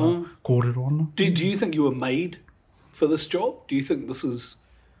 ko ronga, kōrero ana. Do you think you were made for this job? Do you think this is...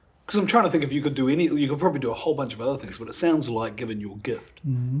 Because I'm trying to think if you could do you could probably do a whole bunch of other things, but it sounds like, given your gift,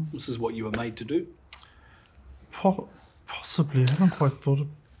 this is what you were made to do. Possibly. I haven't quite thought of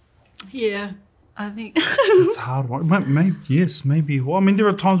Yeah, I think. it's a hard one. Maybe, yes, maybe. Well, I mean, there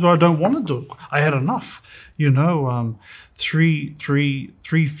are times where I don't want to do it. I had enough, you know, three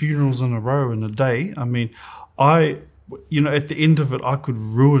funerals in a row in a day. I mean, you know, at the end of it, I could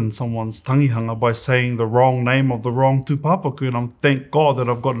ruin someone's tangihanga by saying the wrong name of the wrong tūpapaku, and I'm thank God that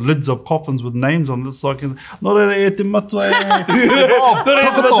I've got lids of coffins with names on this, so I can... No, e te matua e...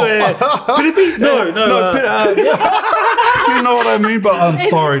 You know what I mean? But I'm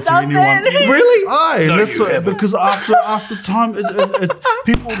sorry to anyone. Really? Aye, No, that's you what, haven't. because after time,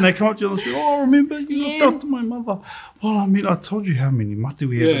 people, when they come up to you on the street, oh, remember, you looked after my mother. Well, I mean, I told you how many mate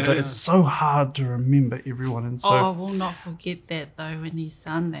we have a day. It's so hard to remember everyone. And so, I will not forget that though, when he's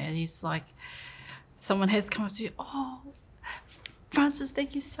done that. He's like, someone has come up to you, oh, Francis,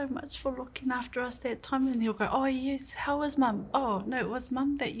 thank you so much for looking after us that time. And he'll go, oh, yes, how was Mum? Oh, no, it was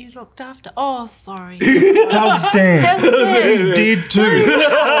Mum that you looked after. Oh, sorry. how's Dad? How's Dad? He's dead too.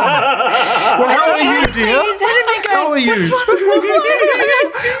 Well, how are you, dear? He's hitting me going, How are you? which one of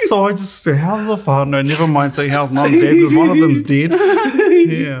them? So I just say, how's the father? Never mind saying how's Mum, Dad, because one of them's dead.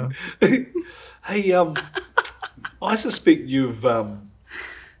 Yeah. Hey, I suspect you've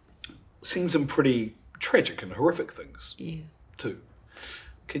seen some pretty tragic and horrific things Yes. too.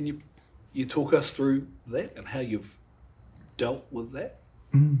 Can you talk us through that and how you've dealt with that?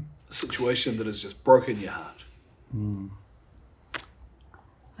 A situation that has just broken your heart.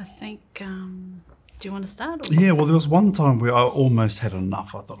 I think, do you want to start? Or? Yeah, well, there was one time where I almost had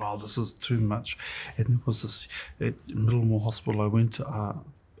enough. I thought, oh, this is too much. And there was this, at Middlemore Hospital, I went to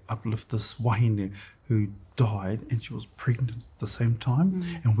uplift this wahine who died, and she was pregnant at the same time.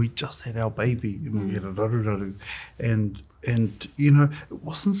 And we just had our baby, and we had a raru. And you know, it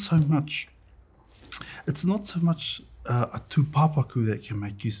wasn't so much, it's not so much a tūpapaku that can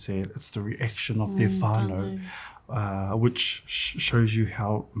make you sad, it's the reaction of their whānau. Which shows you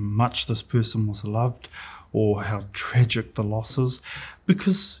how much this person was loved, or how tragic the loss is.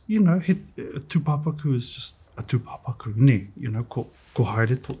 Because, you know, tūpapaku is just a tūpapaku, ne, you know, ko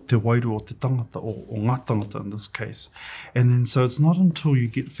haere te wairu o te tangata, o ngā tangata in this case. And then so it's not until you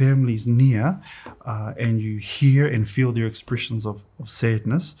get families near and you hear and feel their expressions of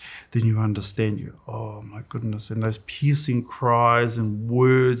sadness, then you understand oh my goodness, and those piercing cries and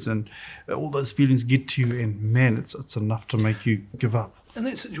words and all those feelings get to you, and man, it's enough to make you give up. In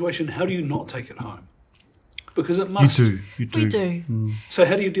that situation, how do you not take it home? Because it must. You do. We do. So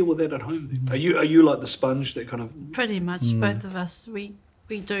how do you deal with that at home then? Are you like the sponge that kind of... Pretty much, both of us, we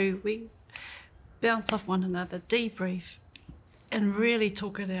bounce off one another, debrief, and really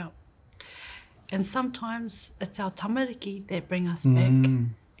talk it out. And sometimes it's our tamariki that bring us back.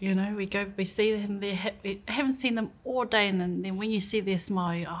 You know, we see them, we haven't seen them all day, and then when you see their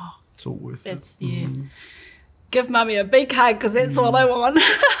smile, It's all worth that's give mummy a big hug, because that's what I want.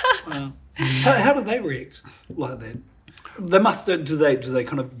 How do they react like that? They must. Do they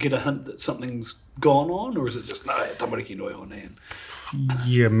kind of get a hint that something's gone on, or is it just no tamariki noi hone?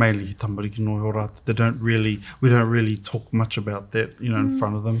 Yeah, mainly tamariki noi ora. We don't really talk much about that, in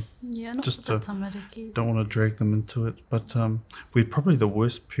front of them. Yeah, not Just the tamariki. Don't want to drag them into it. But we're probably the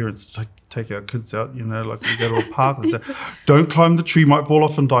worst parents to take our kids out, like we go to a park and say, don't climb the tree, you might fall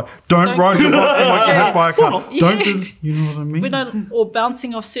off and die. Don't ride your bike, you might get hit by a car. Don't do, you know what I mean? We don't, or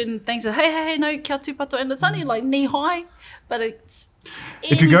bouncing off certain things. Hey, no, kia tūpato. And it's only like knee high, but it's...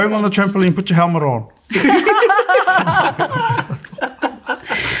 If you're going on the trampoline, put your helmet on.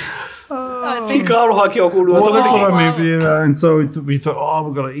 Ki ka aroha ki o korua Well, that's tamariki. what I meant, and so we thought,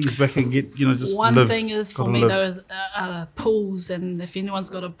 we've got to ease back and get, just One live. thing is for Gotta me live. though is pools, and if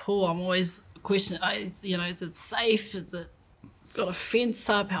anyone's got a pool, I'm always questioning, is it safe? Is it got a fence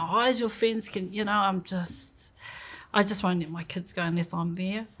up? How high is your fence? I just won't let my kids go unless I'm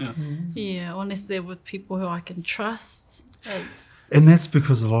there. Yeah, unless they're with people who I can trust. And that's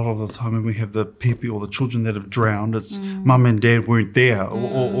because a lot of the time when we have the pepe or the children that have drowned, it's mum and dad weren't there,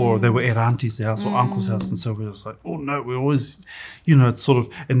 or they were at auntie's house or uncle's house, and so we're just like, oh no, we always, it's sort of,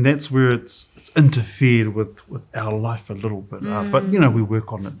 and that's where it's interfered with our life a little bit. But we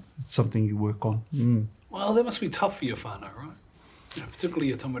work on it. It's something you work on. Well, that must be tough for your whānau, right? So particularly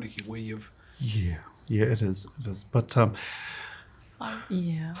your tamariki, where you've... Yeah, it is. But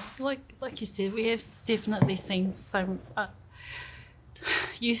yeah, like you said, we have definitely seen some.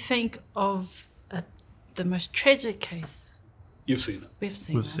 You think of the most tragic case. You've seen it. We've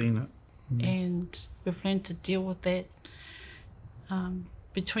seen it, and we've learned to deal with that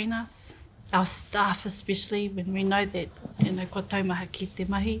between us, our staff especially, when we know that kua taumaha ki te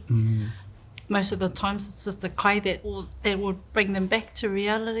mahi. Most of the times it's just the kai that will bring them back to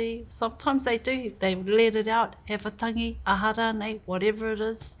reality. Sometimes they do. They let it out, have a tangi, a harane, whatever it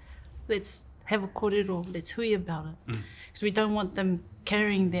is. Let's have a kōrero, let's hui about it. Because we don't want them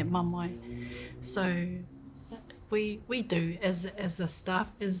carrying that mamai. So we do, as a staff,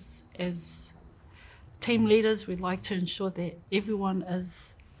 as team leaders, we like to ensure that everyone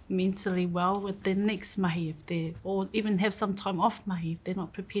is mentally well with their next mahi, or even have some time off mahi if they're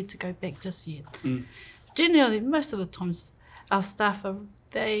not prepared to go back just yet. Generally, most of the times, our staff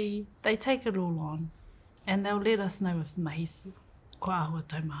they take it all on, and they'll let us know if mahi's kua ahua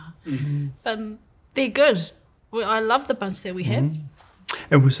taumaha. But they're good. I love the bunch that we have.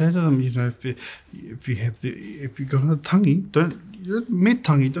 And we say to them, if you got a tangi,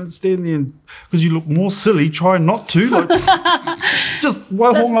 don't stand there because you look more silly. Try not to, just just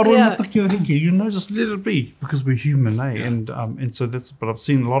let it be, because we're human, and so that's. But I've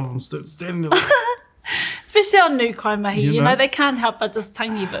seen a lot of them standing there. Especially on new kai mahi, they can't help but just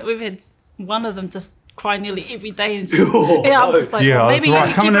tangi. But we've had one of them just cry nearly every day, and I'm just like, well, maybe that's right.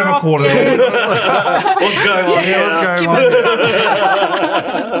 you Come keep and her have a off. quarter. What's going on here? What's going on?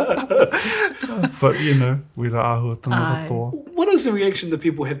 But we're ahua tangata toa. What is the reaction that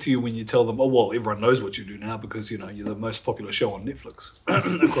people have to you when you tell them, oh, well, everyone knows what you do now because, you're the most popular show on Netflix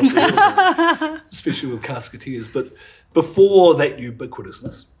across the world, especially with Casketeers. But before that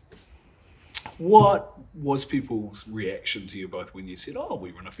ubiquitousness, what was people's reaction to you both when you said, oh,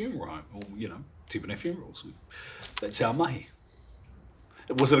 we run a funeral home, or, Tipene funerals, that's our mahi?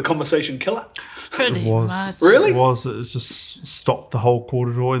 Was it a conversation killer? Pretty much. Really? It was. It just stopped the whole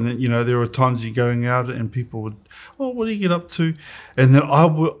corridor. And then, there were times you're going out and people would, what do you get up to? And then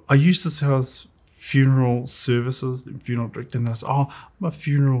I used to say I was funeral services, funeral director, and I said, I'm a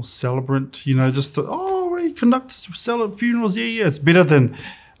funeral celebrant, just, we conduct funerals. Yeah, it's better than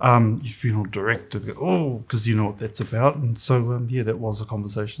your funeral director. Because you know what that's about. And so, that was a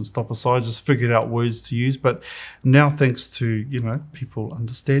conversation stopper. So I just figured out words to use. But now, thanks to, people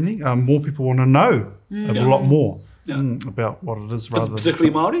understanding, more people want to know a lot more about what it is.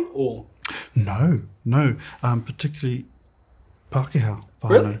 Particularly Māori, or? No, particularly Pākehā.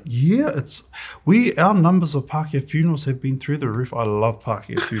 Really? Yeah, our numbers of Pākehā funerals have been through the roof. I love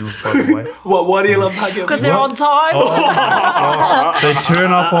Pākehā funerals, by the way. Why do you love Pākehā? Because they're on time. They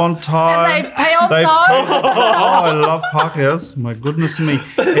turn up on time. And they pay on time. I love Pākehās. My goodness me.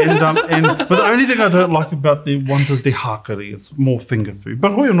 But the only thing I don't like about the ones is the hakari. It's more finger food.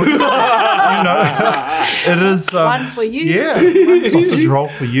 But it is. One for you. Yeah, sausage roll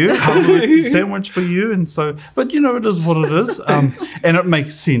for you, sandwich for you, and so. But it is what it is, and it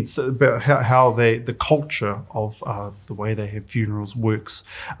makes sense about how the culture of the way they have funerals works.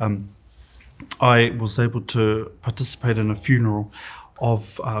 I was able to participate in a funeral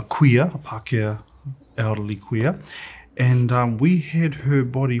of queer, a Pākehā elderly queer, and we had her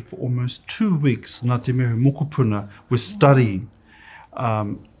body for almost 2 weeks. Ngā te mehu mokopuna was studying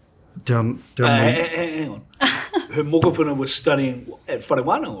down hang on. her mokopuna was studying at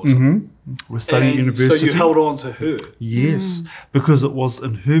Wharewana or something. We're studying And university. so you held on to her. Yes, because it was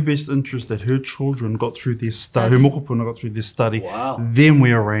in her best interest that her children got through their study, her mokopuna got through their study. Wow. Then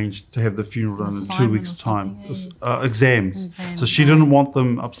we arranged to have the funeral done in 2 Assignment weeks' or time. something, Exams. So she didn't want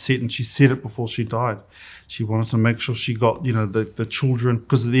them upset, and she said it before she died. She wanted to make sure she got, the children,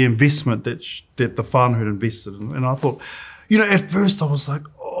 because of the investment that that the whānau had invested in. And I thought, at first I was like,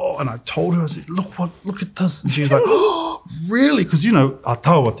 oh, and I told her, I said, look at this. And she was like, oh, really? Because, a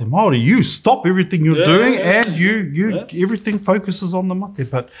taua te Māori, you stop everything you're doing and you everything focuses on the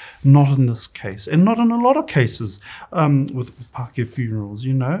mate, but not in this case. And not in a lot of cases with Pākehā funerals,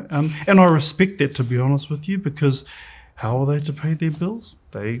 And I respect that, to be honest with you, because how are they to pay their bills?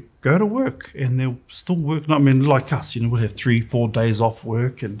 They go to work and they'll still work. I mean, like us, we'll have 3-4 days off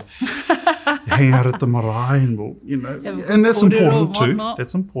work and hang out at the marae and and that's important too.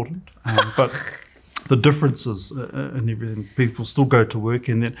 That's important. But the differences and everything, people still go to work,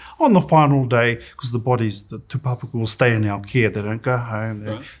 and then on the final day, because the tūpapaku will stay in our care, they don't go home,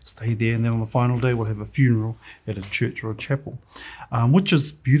 they stay there, and then on the final day we'll have a funeral at a church or a chapel, which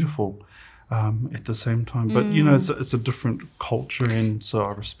is beautiful. At the same time, but it's a different culture, and so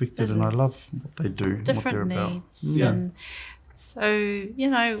I respect it, and I love what they do, different what they're needs. about. And so,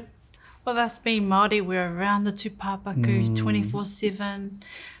 with us being Māori, we're around the tūpapaku 24/7.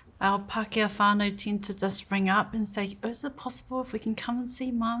 Our Pākehā whānau tend to just ring up and say, is it possible if we can come and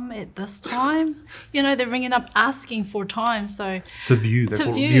see Mum at this time? They're ringing up asking for time, so to view,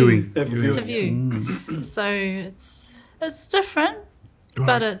 viewing. To view. So it's different. Right.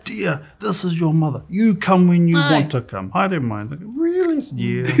 But it's... Dear, this is your mother. You come when you want to come. I don't mind. Like, really?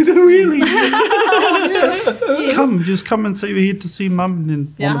 Yeah. Really? Yes. Just come and say we're here to see Mum, and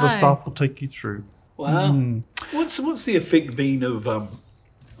then one of the staff will take you through. Wow. What's the effect been of,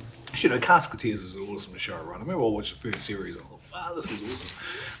 Casketeers is an awesome show, right? I remember I watched the first series. I thought, wow, this is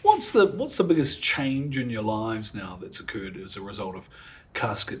awesome. What's the biggest change in your lives now that's occurred as a result of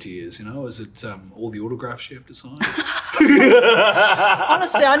Casketeers? Is it all the autographs you have to sign?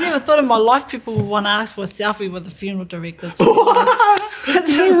 Honestly, I never thought in my life people would want to ask for a selfie with the funeral director. Is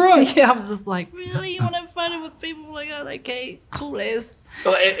that right? Yeah, I'm just like, really? You want to have a photo with people? Like, oh, okay, cool as.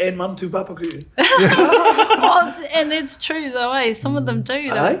 Oh, and Mum tūpapaku. And that's true though, eh? Some of them do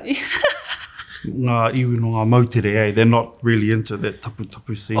though. Ngā iwi no ngā mautere, they're not really into that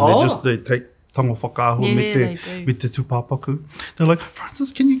tapu scene. They take tango whakaahua me te tūpapaku. They're like,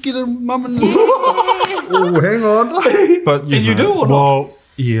 Francis, can you get a Mum and... oh, hang on. But you do or not? Well,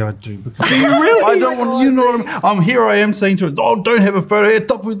 yeah, I do. Because really? I don't want, what I mean? Here I am saying to her, oh, don't have a photo here,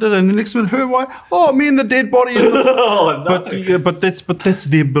 tapu did, and the next minute, her why? Oh, me and the dead body. Oh, no. But that's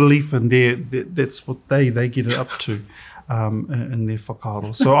their belief, and that's what they get it up to. In their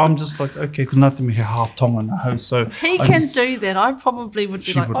whakaaro. So I'm just like, okay, because ngā te mihi half tonga na hau. So he can do that. I probably would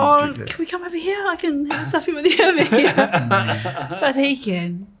be like, oh, can we come over here? I can have a selfie with you over here. But he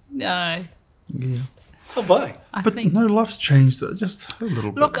can. No. Yeah. Oh, bye. But no, life's changed just a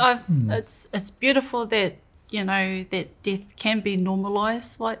little bit. Look, it's beautiful that, that death can be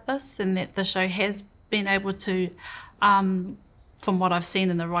normalised like this, and that the show has been able to, from what I've seen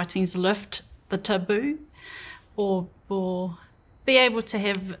in the writings, lift the taboo, or be able to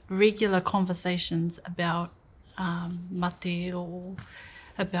have regular conversations about mate or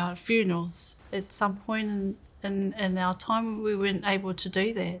about funerals. At some point in our time, we weren't able to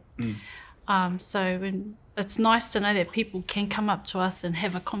do that. So it's nice to know that people can come up to us and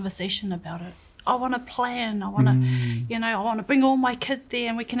have a conversation about it. I want to plan. I want to, I want to bring all my kids there,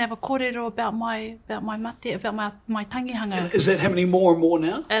 and we can have a kōrero about my mate, about my tangihanga. Is that happening more and more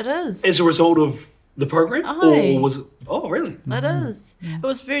now? It is. As a result of the program? Aye. Or was it? Oh, really? It is. It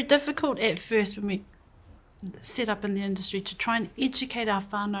was very difficult at first when we set up in the industry to try and educate our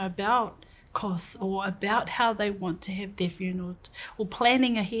whānau about costs or about how they want to have their funeral or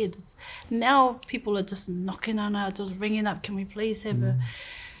planning ahead. Now people are just knocking on our doors, ringing up, can we please sit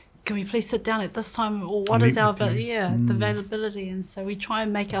down at this time, or what is our the availability? And so we try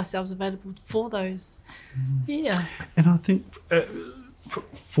and make ourselves available for those. Yeah. And I think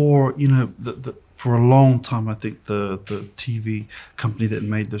for for a long time, I think the TV company that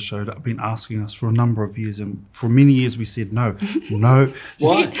made the show have been asking us for a number of years, and for many years we said no.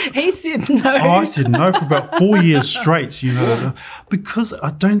 Why? He said no. Oh, I said no for about 4 years straight, because I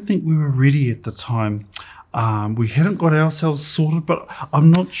don't think we were ready at the time. We hadn't got ourselves sorted, but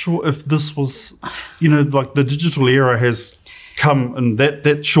I'm not sure if this was, like the digital era has come, and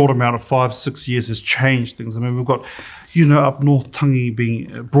that short amount of 5-6 years has changed things. I mean, we've got, up north Tangi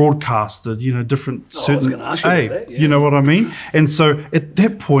being broadcasted, different certain, I was gonna ask you about that, yeah. You know what I mean? And so at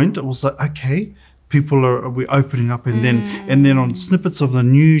that point, it was like, okay, we're opening up, and then on snippets of the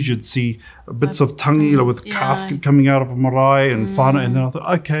news you'd see bits of tangi with casket coming out of a marae and whānau, and then I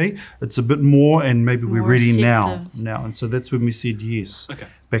thought, okay, it's a bit more, and maybe we're More ready now, receptive. and so that's when we said yes. Okay.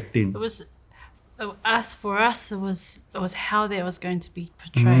 Back then. It was for us. It was how that was going to be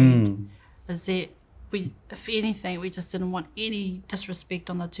portrayed. Is that we, if anything, we just didn't want any disrespect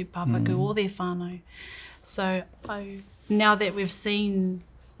on the tūpapaku or their whānau. So now that we've seen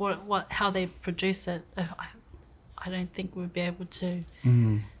how they produce it, I don't think we'd be able to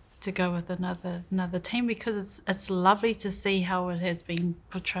go with another team, because it's lovely to see how it has been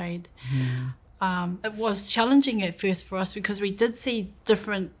portrayed. It was challenging at first for us, because we did see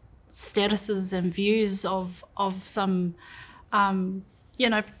different statuses and views of some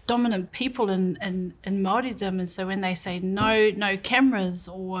dominant people in Māoridom, and so when they say no cameras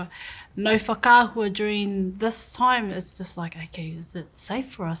or no whakaahua during this time, it's just like, okay, is it safe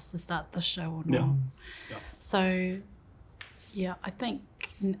for us to start this show or not? Yeah. So yeah, I think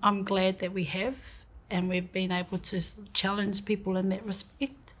I'm glad that we have, and we've been able to challenge people in that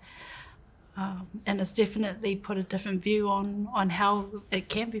respect. And it's definitely put a different view on how it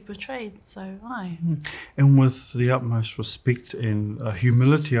can be portrayed. So, aye. And with the utmost respect and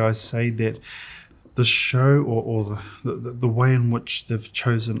humility, I say that the show or the way in which they've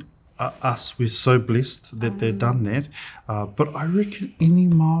chosen us, we're so blessed that they've done that. But I reckon any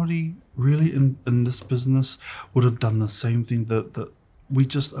Māori really in this business would have done the same thing. That we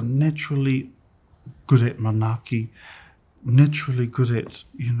just are naturally good at manaaki, naturally good at,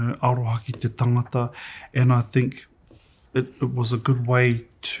 arohaki te tangata, and I think it was a good way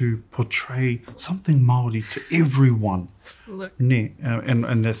to portray something Māori to everyone. Look. Ne,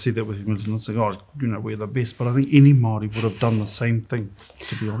 and they see that with humility, and say, oh, we're the best, but I think any Māori would have done the same thing,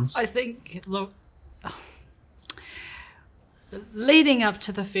 to be honest. I think, look, leading up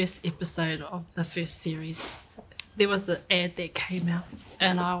to the first episode of the first series, there was the ad that came out,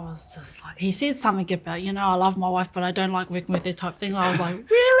 and I was just like, he said something about, I love my wife, but I don't like working with her type thing. And I was like,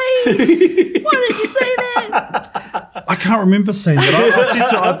 really? Why did you say that? I can't remember saying that. I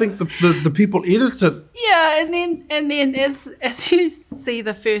said I think the people edited. Yeah, and then as you see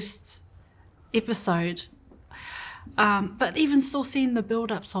the first episode, but even still seeing the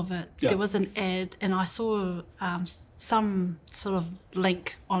build-ups of it, there was an ad, and I saw some sort of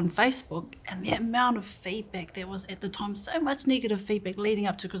link on Facebook, and the amount of feedback there was at the time, so much negative feedback leading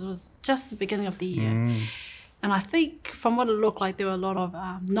up to, because it was just the beginning of the year. And I think from what it looked like, there were a lot of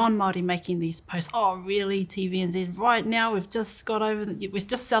non-Māori making these posts. Oh, really, TVNZ, right now we've just got over, we're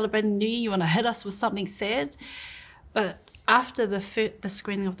just celebrating New Year, you want to hit us with something sad? But after the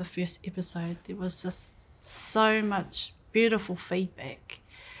screening of the first episode, there was just so much beautiful feedback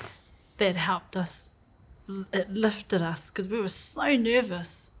that helped us. It lifted us, because we were so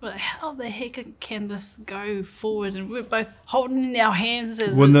nervous. But how the heck can this go forward? And we're both holding in our hands.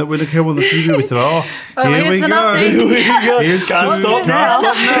 As when it came on the TV, we thought, here we go. Here we go. Here's Can't stop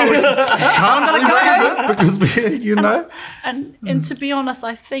now. Can't erase it, because we're, And to be honest,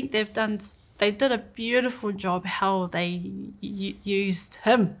 I think they did a beautiful job how they used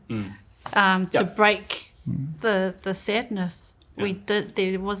him to break the sadness. There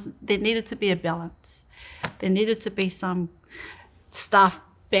needed to be a balance. There needed to be some staff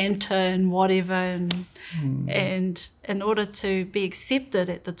banter and whatever, and in order to be accepted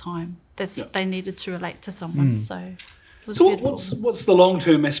at the time, they needed to relate to someone. So it was beautiful. What's the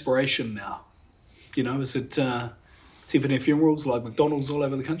long-term aspiration now? Is it Tipene funerals like McDonald's all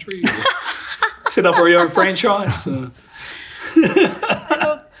over the country? Set up our own franchise?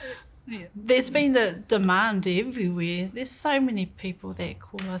 There's been the demand everywhere. There's so many people that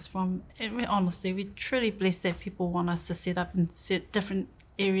call us from, and we're truly blessed that people want us to set up in different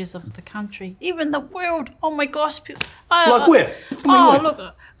areas of the country, even the world. Oh my gosh. Like where? Where? Look,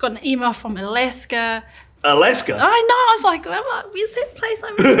 I got an email from Alaska. Alaska? I know, I was like, where's that place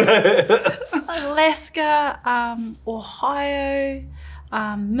over there? Alaska, Ohio,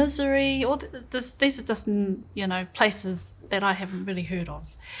 Missouri, these are just, places that I haven't really heard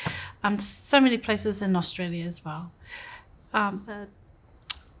of. So many places in Australia as well.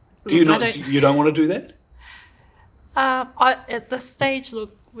 You don't want to do that? At this stage,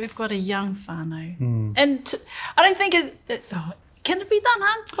 look, we've got a young whānau. And I don't think can it be done,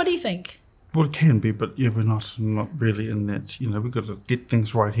 hon? What do you think? Well, it can be, but we're not really in that. We've got to get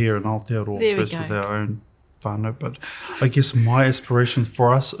things right here in Aotearoa first with our own whānau. But I guess my aspiration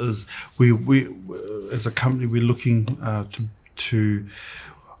for us is we as a company, we're looking to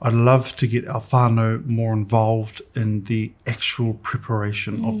I'd love to get our whānau more involved in the actual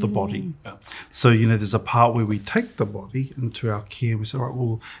preparation of the body. Yeah. So, you know, there's a part where we take the body into our care. We say, all right,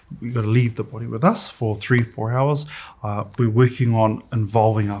 well, we've got to leave the body with us for 3-4 hours. We're working on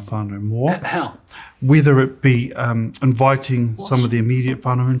involving our whānau more. How? Whether it be inviting some of the immediate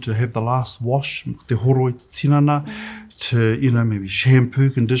whānau in to have the last wash, te horoi te tinana, to, you know, maybe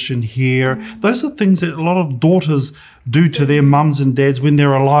shampoo, condition hair. Those are things that a lot of daughters do to their mums and dads when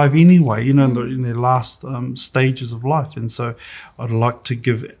they're alive anyway, you know, in their last stages of life. And so I'd like to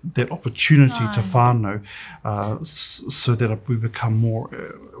give that opportunity to whānau so that we become more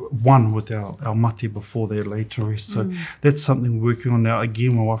one with our mate before they're laid to rest. So that's something we're working on now.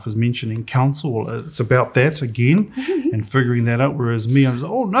 Again, my wife was mentioning council. It's about that again and figuring that out. Whereas me, I'm just,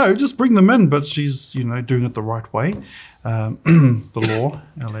 oh no, just bring them in. But she's, you know, doing it the right way. The law,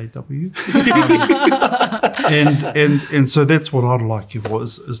 LAW. And so that's what I'd like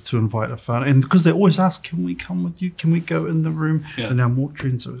is to invite a whānau. And because they always ask, can we come with you? Can we go in the room? In our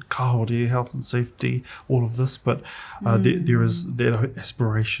mortuary, and so kaore, health and safety, all of this. But there is that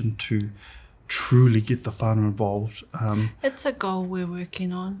aspiration to truly get the whānau involved. It's a goal we're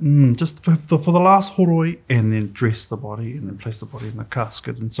working on. Just for the last horoi, and then dress the body and then place the body in the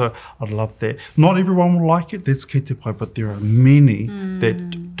casket. And so I'd love that. Not everyone will like it, that's kei te pai, but there are many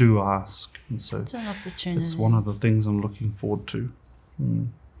that do ask. And so It's an opportunity. it's one of the things I'm looking forward to.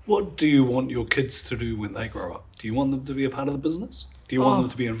 What do you want your kids to do when they grow up? Do you want them to be a part of the business? Do you want them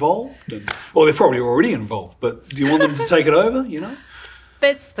to be involved? Well, they're probably already involved, but do you want them to take it over, you know?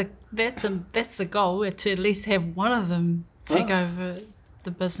 That's the goal, to at least have one of them take over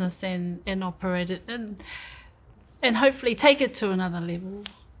the business and operate it and hopefully take it to another level.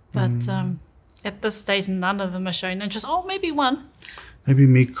 But at this stage, none of them are showing interest. Oh, maybe one. Maybe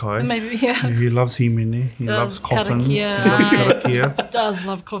Mikai. Maybe, yeah. He loves himene. He loves coffins. He loves karakia. Does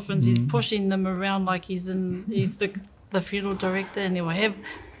love coffins. He's pushing them around like he's the funeral director, and he will have,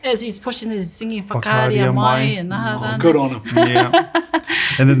 as he's pushing, he's singing whakaaria mai and naha. Good on him. Yeah.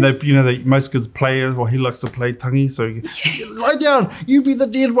 And then most kids play, well, he likes to play tangi, so you lie down, you be the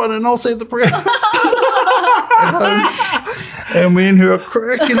dead one and I'll say the prayer. And men who are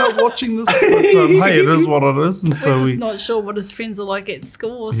cracking up watching this, but hey, it is what it is. And so we're just not sure what his friends are like at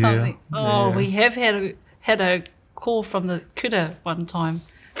school or something. We have had a call from the kura one time.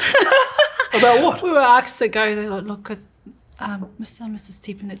 About what? We were asked to go. They're like, look, because Mr. and Mrs.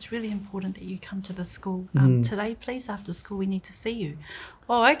 Tipene, it's really important that you come to the school today, please. After school, we need to see you.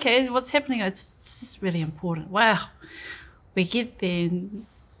 Oh, okay. What's happening? It's just really important. Wow. We get there, and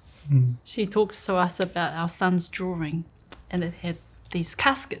she talks to us about our son's drawing, and it had these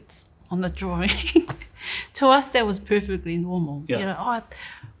caskets on the drawing. To us, that was perfectly normal. Yeah. You know,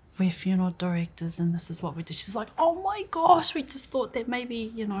 we're funeral directors and this is what we do. She's like, oh my gosh, we just thought that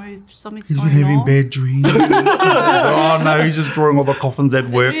maybe, you know, something's he's going been having on. bad dreams. Oh no, he's just drawing all the coffins at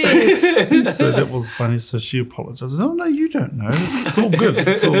work. Yes. So that was funny. So she apologized. Oh no, you don't know. It's all good.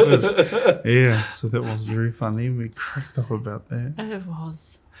 It's all good. Yeah. So that was very funny. We cracked up about that. It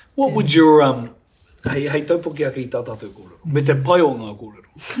was. What would your hei taupoki ake i tā tātou kōrero, me te pai o ngā kōrero.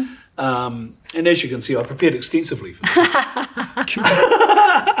 And as you can see, I prepared extensively for this.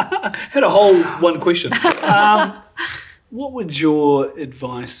 Had a whole one question. What would your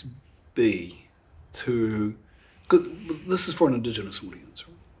advice be to, 'cause this is for an Indigenous audience,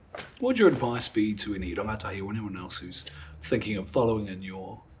 right? What would your advice be to any rangatahi or anyone else who's thinking of following in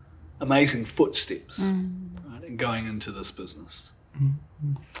your amazing footsteps right, and going into this business?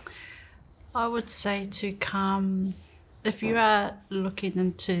 I would say to come, if you are looking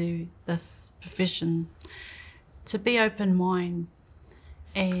into this profession, to be open mind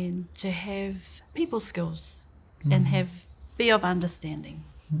and to have people skills and be of understanding.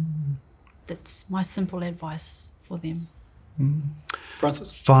 That's my simple advice for them.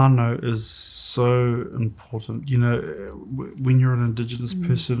 Francis? Whānau is so important. You know, when you're an Indigenous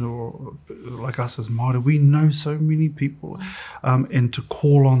person or like us as Māori, we know so many people. And to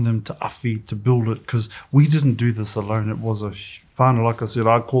call on them to awhi, to build it, because we didn't do this alone. It was a whānau, like I said,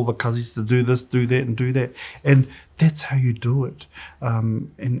 I call the kazis to do this, do that, and do that. And that's how you do it.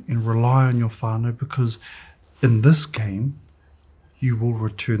 And rely on your whānau, because in this game, you will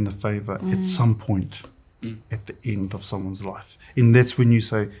return the favour at some point. At the end of someone's life, and that's when you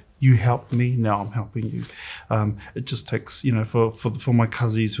say, you helped me, now I'm helping you. It just takes, you know, for my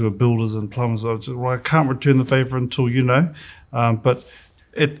cousins who are builders and plumbers, I can't return the favour until, you know, but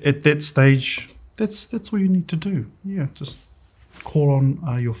at that stage, that's what you need to do. Yeah, just call on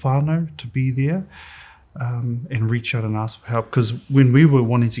your whānau to be there, and reach out and ask for help. Because when we were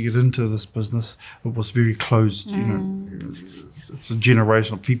wanting to get into this business, it was very closed. You know, it's a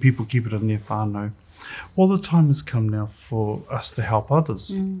generation of people keep it in their whānau. Well, the time has come now for us to help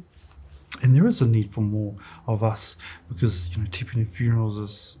others. And there is a need for more of us because, you know, Tipene Funerals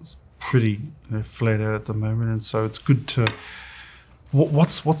is pretty flat out at the moment. And so it's good to,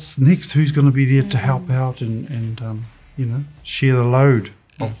 what's next? Who's going to be there to help out and you know, share the load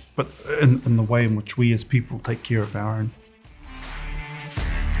of, but in the way in which we as people take care of our own.